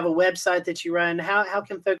you have a website that you run, how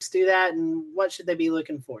can folks do that, and what should they be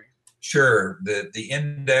looking for? Sure. The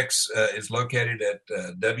index is located at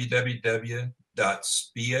www.spia,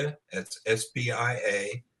 that's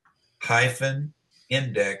SPIA,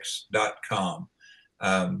 -index.com.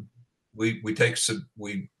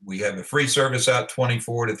 We have a free service out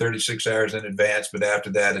 24 to 36 hours in advance, but after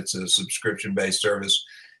that, it's a subscription-based service.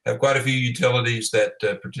 Have quite a few utilities that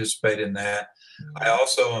participate in that. I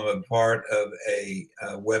also am a part of a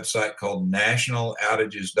website called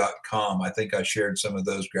nationaloutages.com. I think I shared some of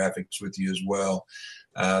those graphics with you as well.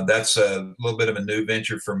 That's a little bit of a new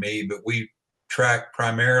venture for me, but we track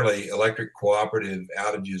primarily electric cooperative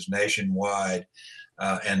outages nationwide.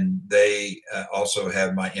 And they also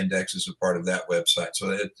have my index as a part of that website.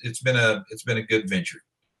 So it's been a good venture.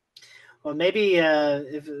 Well, maybe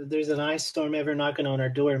if there's an ice storm ever knocking on our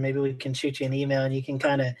door, maybe we can shoot you an email and you can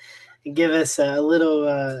kind of give us a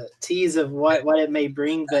little tease of what it may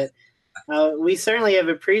bring. But we certainly have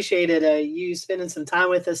appreciated you spending some time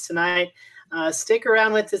with us tonight. Stick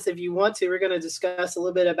around with us if you want to. We're going to discuss a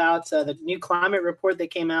little bit about the new climate report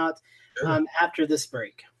that came out after this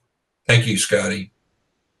break. Thank you, Scotty.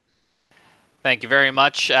 Thank you very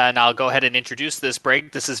much. And I'll go ahead and introduce this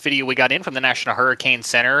break. This is video we got in from the National Hurricane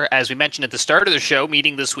Center. As we mentioned at the start of the show,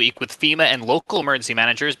 meeting this week with FEMA and local emergency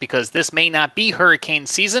managers, because this may not be hurricane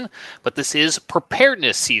season, but this is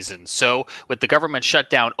preparedness season. So with the government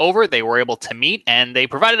shutdown over, they were able to meet, and they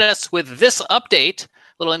provided us with this update,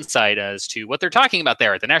 little insight as to what they're talking about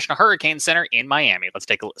there at the National Hurricane Center in Miami. Let's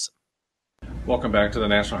take a listen. Welcome back to the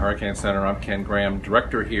National Hurricane Center. I'm Ken Graham,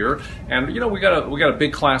 director here, and we got a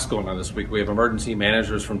big class going on this week. We have emergency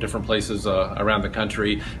managers from different places around the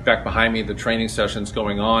country. Back behind me, the training session's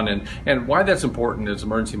going on, and why that's important is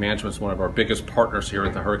emergency management is one of our biggest partners here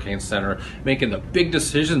at the Hurricane Center, making the big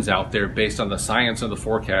decisions out there based on the science and the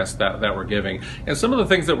forecast that we're giving. And some of the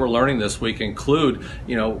things that we're learning this week include,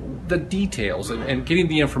 the details and getting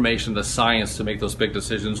the information, the science to make those big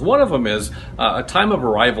decisions. One of them is a time of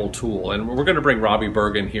arrival tool, and we're going going to bring Robbie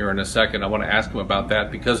Berg in here in a second. I want to ask him about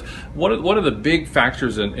that, because one of the big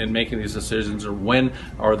factors in making these decisions are when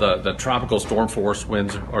are the tropical storm force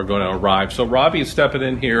winds are going to arrive. So Robbie is stepping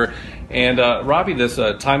in here. And Robbie, this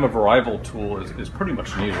time of arrival tool is pretty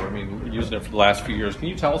much new. I mean, we're using it for the last few years. Can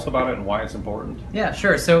you tell us about it and why it's important? Yeah,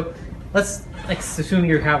 sure. So let's assume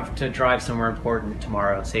you have to drive somewhere important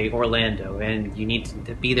tomorrow, say Orlando, and you need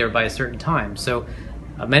to be there by a certain time. So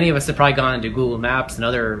many of us have probably gone into Google Maps and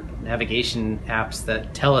other navigation apps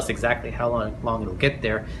that tell us exactly how long it'll get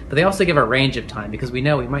there, but they also give a range of time, because we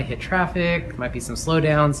know we might hit traffic, there might be some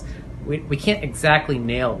slowdowns. We can't exactly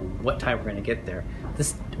nail what time we're going to get there.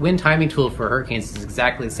 This wind timing tool for hurricanes is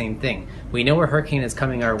exactly the same thing. We know a hurricane is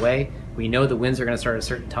coming our way. We know the winds are going to start at a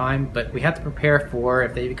certain time, but we have to prepare for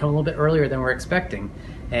if they become a little bit earlier than we're expecting.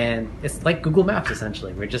 And it's like Google Maps,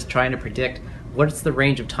 essentially. We're just trying to predict what's the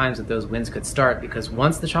range of times that those winds could start, because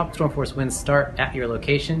once the tropical storm force winds start at your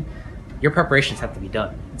location, your preparations have to be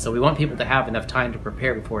done. So we want people to have enough time to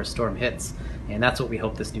prepare before a storm hits, and that's what we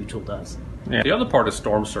hope this new tool does. Yeah. The other part is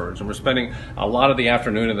storm surge, and we're spending a lot of the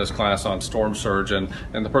afternoon in this class on storm surge, and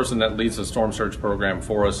the person that leads the storm surge program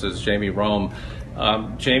for us is Jamie Rome.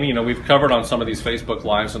 Jamie, we've covered on some of these Facebook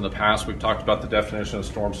Lives in the past, we've talked about the definition of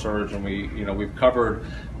storm surge, and we've covered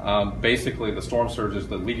basically the storm surge is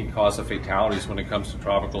the leading cause of fatalities when it comes to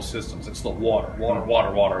tropical systems. It's the water.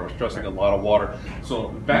 We're stressing a lot of water. So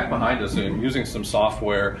back behind us, using some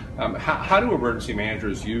software, how do emergency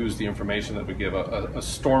managers use the information that we give, a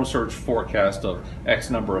storm surge forecast of X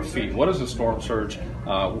number of feet? What does a storm surge,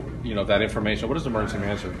 that information, what does the emergency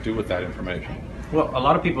manager do with that information? Well, a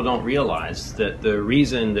lot of people don't realize that the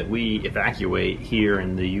reason that we evacuate here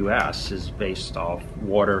in the U.S. is based off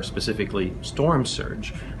water, specifically storm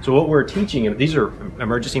surge. So what we're teaching, these are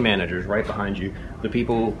emergency managers right behind you, the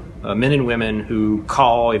people, men and women who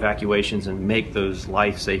call evacuations and make those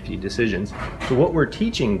life safety decisions. So what we're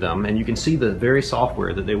teaching them, and you can see the very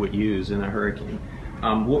software that they would use in a hurricane,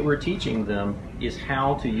 what we're teaching them is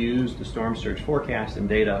how to use the storm surge forecast and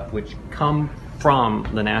data which come from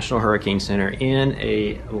the National Hurricane Center in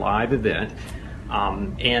a live event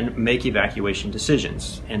and make evacuation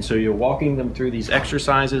decisions. And so you're walking them through these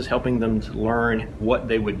exercises, helping them to learn what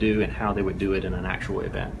they would do and how they would do it in an actual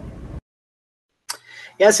event.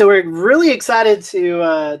 Yeah, so we're really excited to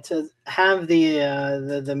have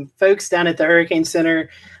the folks down at the Hurricane Center,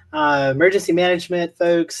 emergency management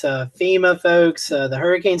folks, FEMA folks, the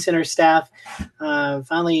Hurricane Center staff.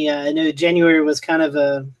 Finally, I know January was kind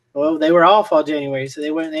of they were off all January, so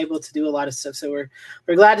they weren't able to do a lot of stuff. So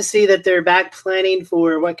we're glad to see that they're back planning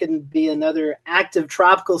for what can be another active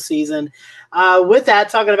tropical season. With that,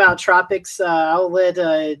 talking about tropics, I'll let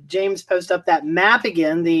James post up that map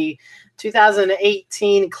again. The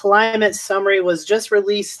 2018 climate summary was just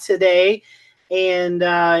released today, and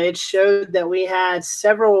it showed that we had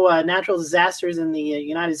several natural disasters in the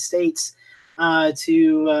United States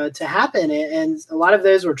to happen, and a lot of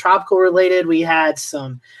those were tropical related. We had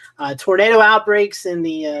some tornado outbreaks in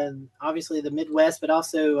the obviously the Midwest, but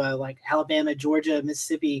also like Alabama, Georgia,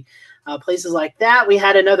 Mississippi, places like that. We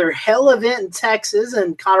had another hail event in Texas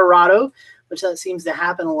and Colorado, which that seems to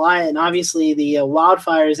happen a lot, and obviously the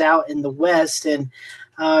wildfires out in the West. And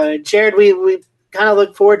Jared, we kind of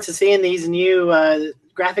look forward to seeing these new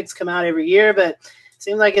graphics come out every year, but it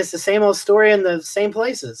seems like it's the same old story in the same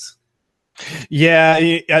places. Yeah,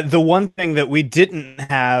 the one thing that we didn't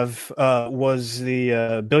have was the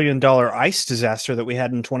 $1 billion ice disaster that we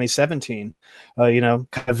had in 2017. Kind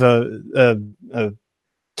of a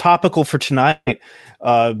topical for tonight.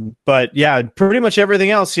 But yeah, pretty much everything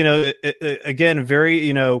else, again,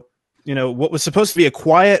 very, what was supposed to be a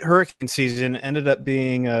quiet hurricane season ended up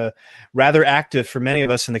being rather active for many of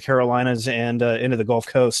us in the Carolinas and into the Gulf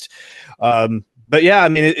Coast. But yeah, I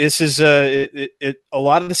mean, this is a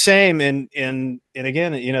lot of the same, and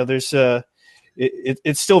again, there's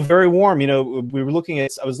it's still very warm. I was looking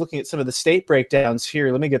at some of the state breakdowns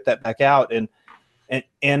here. Let me get that back out, and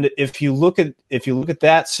if you look at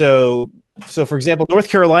that, so for example, North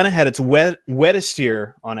Carolina had its wettest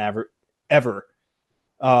year on average ever,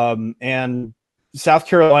 and South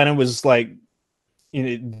Carolina was like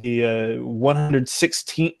the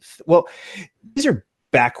 116th. Well, these are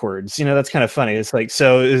backwards, that's kind of funny. It's like,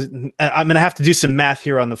 I'm gonna have to do some math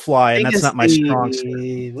here on the fly, and that's not my strong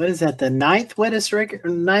suit. What is that, the ninth wettest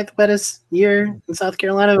year in South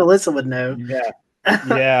Carolina? Melissa would know.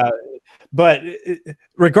 Yeah. But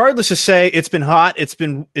regardless of say, it's been hot, it's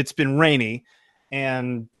been rainy,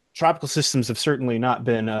 and tropical systems have certainly not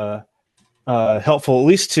been helpful, at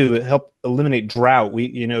least to help eliminate drought.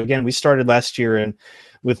 We started last year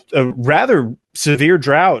with a rather severe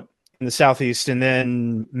drought in the southeast, and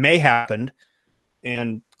then May happened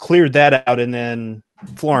and cleared that out, and then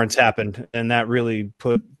Florence happened, and that really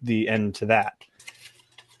put the end to that.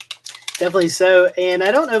 Definitely so. And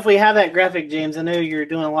I don't know if we have that graphic, James. I know you're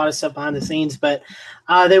doing a lot of stuff behind the scenes, but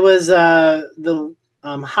there was the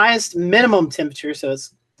highest minimum temperature, so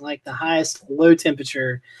it's like the highest low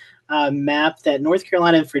temperature map that North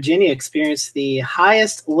Carolina and Virginia experienced the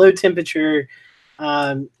highest low temperature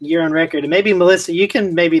year on record. And maybe, Melissa, you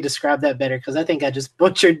can maybe describe that better, because I think I just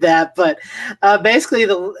butchered that. But basically,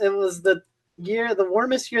 it was the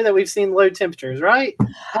warmest year that we've seen low temperatures, right?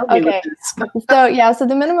 Okay. So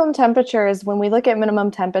the minimum temperatures, when we look at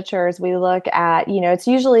minimum temperatures, we look at, it's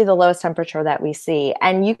usually the lowest temperature that we see.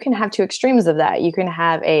 And you can have two extremes of that. You can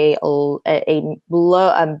have a low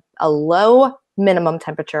minimum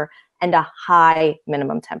temperature and a high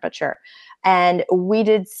minimum temperature. And we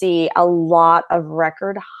did see a lot of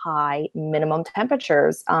record high minimum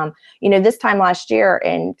temperatures. This time last year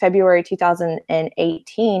in February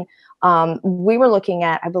 2018, we were looking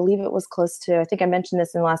at, I believe it was close to, I think I mentioned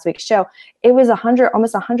this in last week's show, it was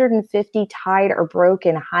almost 150 tied or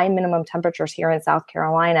broken high minimum temperatures here in South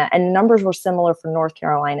Carolina. And numbers were similar for North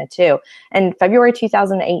Carolina too. And February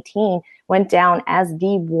 2018 went down as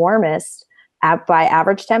the warmest by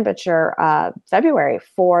average temperature February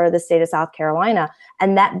for the state of South Carolina.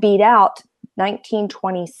 And that beat out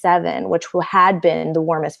 1927, which had been the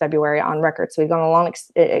warmest February on record. So we've gone a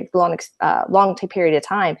long period of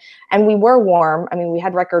time, and we were warm. I mean, we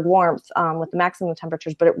had record warmth with the maximum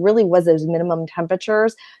temperatures, but it really was those minimum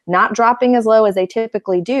temperatures not dropping as low as they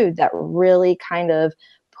typically do that really kind of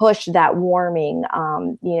pushed that warming.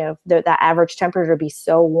 That average temperature to be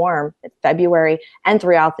so warm in February and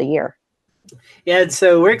throughout the year. Yeah,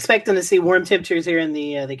 so we're expecting to see warm temperatures here in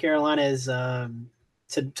the Carolinas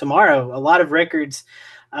tomorrow. A lot of records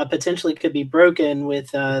potentially could be broken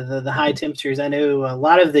with the high temperatures. I know a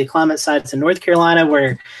lot of the climate sites in North Carolina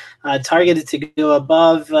were targeted to go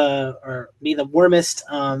above or be the warmest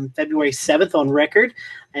February 7th on record.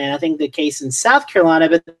 And I think the case in South Carolina,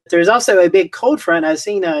 but there's also a big cold front. I've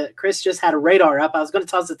seen Chris just had a radar up. I was going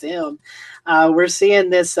to toss it to him. We're seeing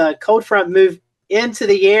this cold front move into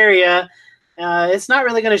the area. It's not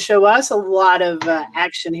really going to show us a lot of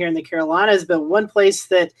action here in the Carolinas, but one place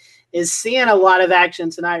that is seeing a lot of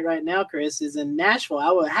action tonight right now, Chris, is in Nashville.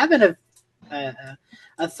 I was having a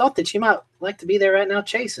thought that you might like to be there right now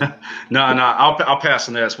chasing. No, I'll pass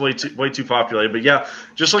on that. It's way too populated. But yeah,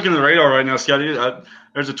 just looking at the radar right now, Scotty,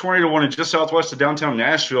 there's a tornado warning just southwest of downtown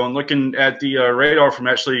Nashville, and looking at the radar from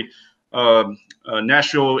actually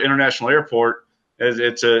Nashville International Airport.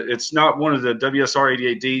 It's not one of the WSR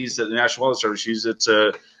 88Ds that the National Weather Service uses. It's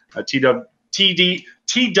a TWDR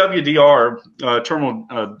terminal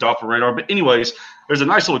Doppler radar. But anyways, there's a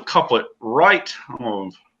nice little couplet right, I'm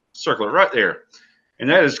going to circle it right there. And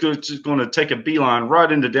that is going to take a beeline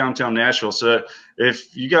right into downtown Nashville. So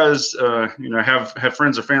if you guys have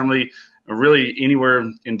friends or family really anywhere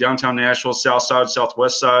in downtown Nashville, south side,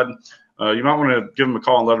 southwest side, you might want to give them a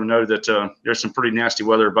call and let them know that there's some pretty nasty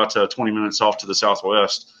weather about 20 minutes off to the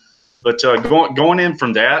southwest. But going in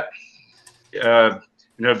from that,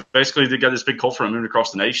 basically they got this big cold front moving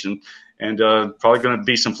across the nation, and probably going to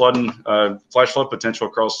be some flooding, flash flood potential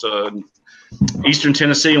across eastern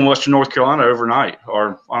Tennessee and western North Carolina overnight.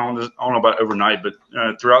 Or I don't know about overnight, but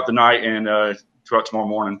throughout the night and throughout tomorrow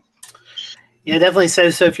morning. Yeah, definitely. So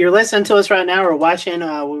if you're listening to us right now or watching,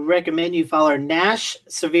 we recommend you follow Nash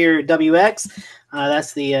Severe WX.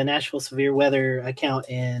 That's the Nashville Severe Weather account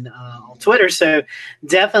on Twitter. So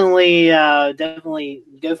definitely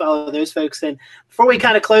go follow those folks. And before we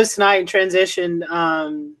kind of close tonight and transition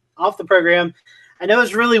off the program, I know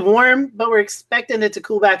it's really warm, but we're expecting it to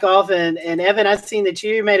cool back off. And Evan, I've seen that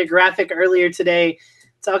you made a graphic earlier today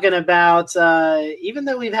talking about even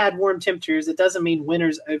though we've had warm temperatures, it doesn't mean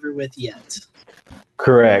winter's over with yet.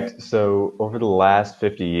 Correct. So over the last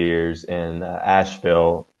 50 years in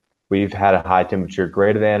Asheville, we've had a high temperature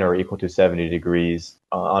greater than or equal to 70 degrees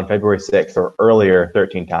on February 6th or earlier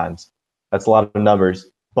 13 times. That's a lot of numbers.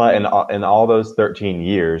 But in all those 13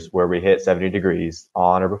 years where we hit 70 degrees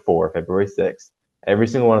on or before February 6th, every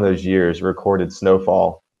single one of those years recorded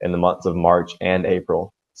snowfall in the months of March and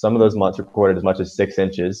April. Some of those months recorded as much as 6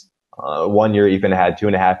 inches. One year even had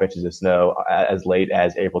 2.5 inches of snow as late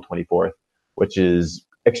as April 24th, which is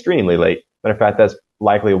extremely late. Matter of fact, that's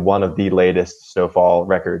likely one of the latest snowfall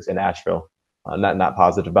records in Asheville. Not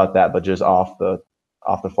positive about that, but just off the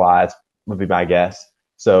fly, it would be my guess.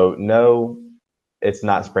 So no, it's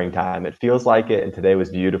not springtime. It feels like it, and today was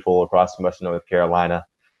beautiful across much of North Carolina,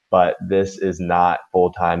 but this is not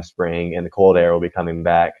full-time spring, and the cold air will be coming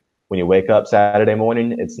back when you wake up Saturday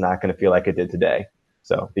morning, it's not going to feel like it did today.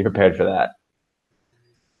 So be prepared for that.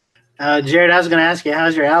 Jared, I was going to ask you,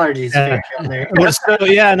 how's your allergies faring out there? Well, so,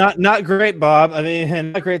 yeah, not great, Bob. I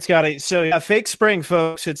mean, not great, Scotty. So yeah, fake spring,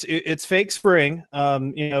 folks. It's fake spring.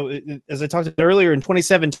 As I talked about earlier, in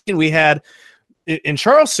 2017, we had in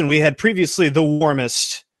Charleston, we had previously the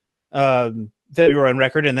warmest that we were on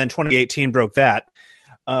record, and then 2018 broke that.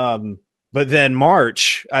 But then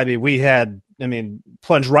March,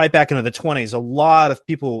 plunged right back into the 20s. A lot of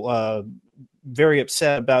people very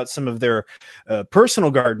upset about some of their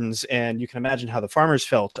personal gardens, and you can imagine how the farmers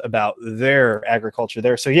felt about their agriculture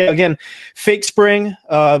there. So yeah, again, fake spring.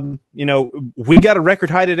 We got a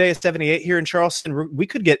record high today of 78 here in Charleston. We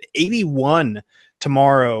could get 81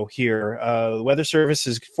 tomorrow here. The Weather Service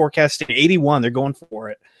is forecasting 81. They're going for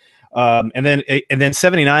it. And then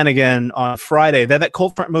 79 again on Friday. That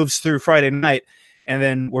cold front moves through Friday night, and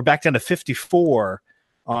then we're back down to 54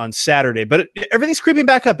 on Saturday. But everything's creeping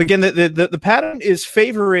back up again. The pattern is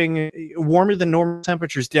favoring warmer than normal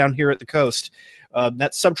temperatures down here at the coast.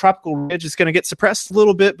 That subtropical ridge is going to get suppressed a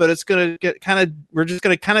little bit, but it's going to get we're just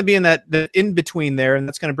going to kind of be in that in between there, and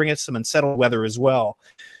that's going to bring us some unsettled weather as well.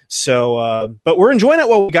 So, but we're enjoying it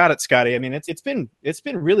while we got it, Scotty. I mean, it's been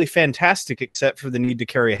really fantastic, except for the need to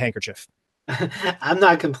carry a handkerchief. I'm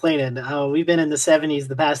not complaining. We've been in the 70s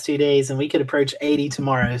the past 2 days, and we could approach 80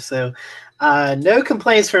 tomorrow. So no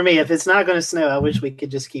complaints for me. If it's not going to snow, I wish we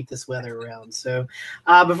could just keep this weather around. So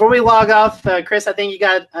before we log off, Chris, I think you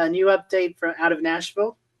got a new update from out of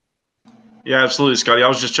Nashville. Yeah, absolutely, Scotty. I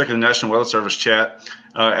was just checking the National Weather Service chat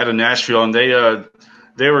out of Nashville, and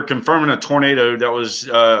they were confirming a tornado that was,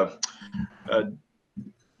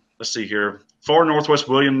 let's see here, far northwest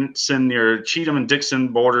Williamson near Cheatham and Dixon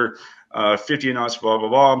border, 50 knots, blah, blah,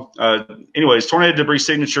 blah. Anyways, tornado debris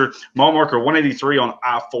signature, mile marker 183 on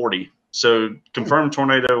I-40. So confirmed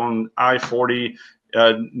tornado on I-40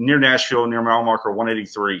 near Nashville, near mile marker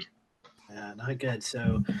 183. Yeah, not good.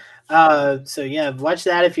 So yeah, watch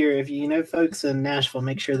that if you know folks in Nashville,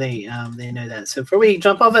 make sure they know that. So before we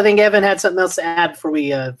jump off, I think Evan had something else to add before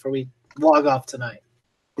we log off tonight.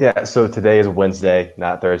 Yeah, so today is Wednesday,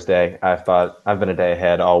 not Thursday. I've been a day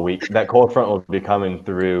ahead all week. That cold front will be coming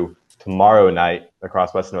through tomorrow night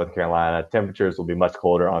across Western North Carolina. Temperatures will be much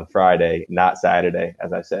colder on Friday, not Saturday,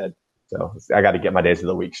 as I said. So I got to get my days of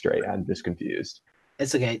the week straight. I'm just confused.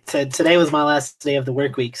 It's okay. Today was my last day of the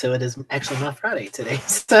work week, so it is actually not Friday today.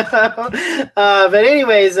 So, but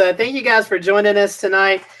anyways, thank you guys for joining us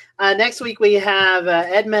tonight. Next week we have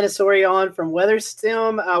Ed Menasory on from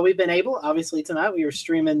WeatherStim. We've been able, obviously tonight we were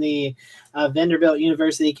streaming the Vanderbilt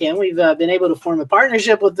University Cam. We've been able to form a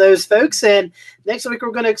partnership with those folks, and next week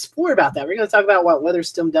we're going to explore about that. We're going to talk about what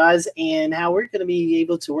WeatherStim does and how we're going to be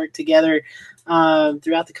able to work together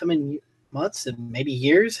throughout the coming months and maybe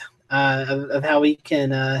years. Of how we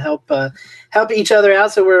can help each other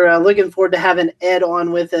out. So we're looking forward to having Ed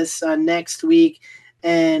on with us next week.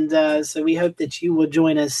 And so we hope that you will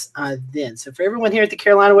join us then. So for everyone here at the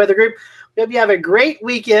Carolina Weather Group, we hope you have a great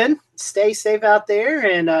weekend. Stay safe out there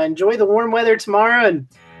and enjoy the warm weather tomorrow. And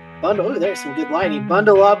there's some good lighting.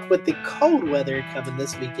 Bundle up with the cold weather coming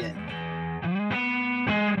this weekend.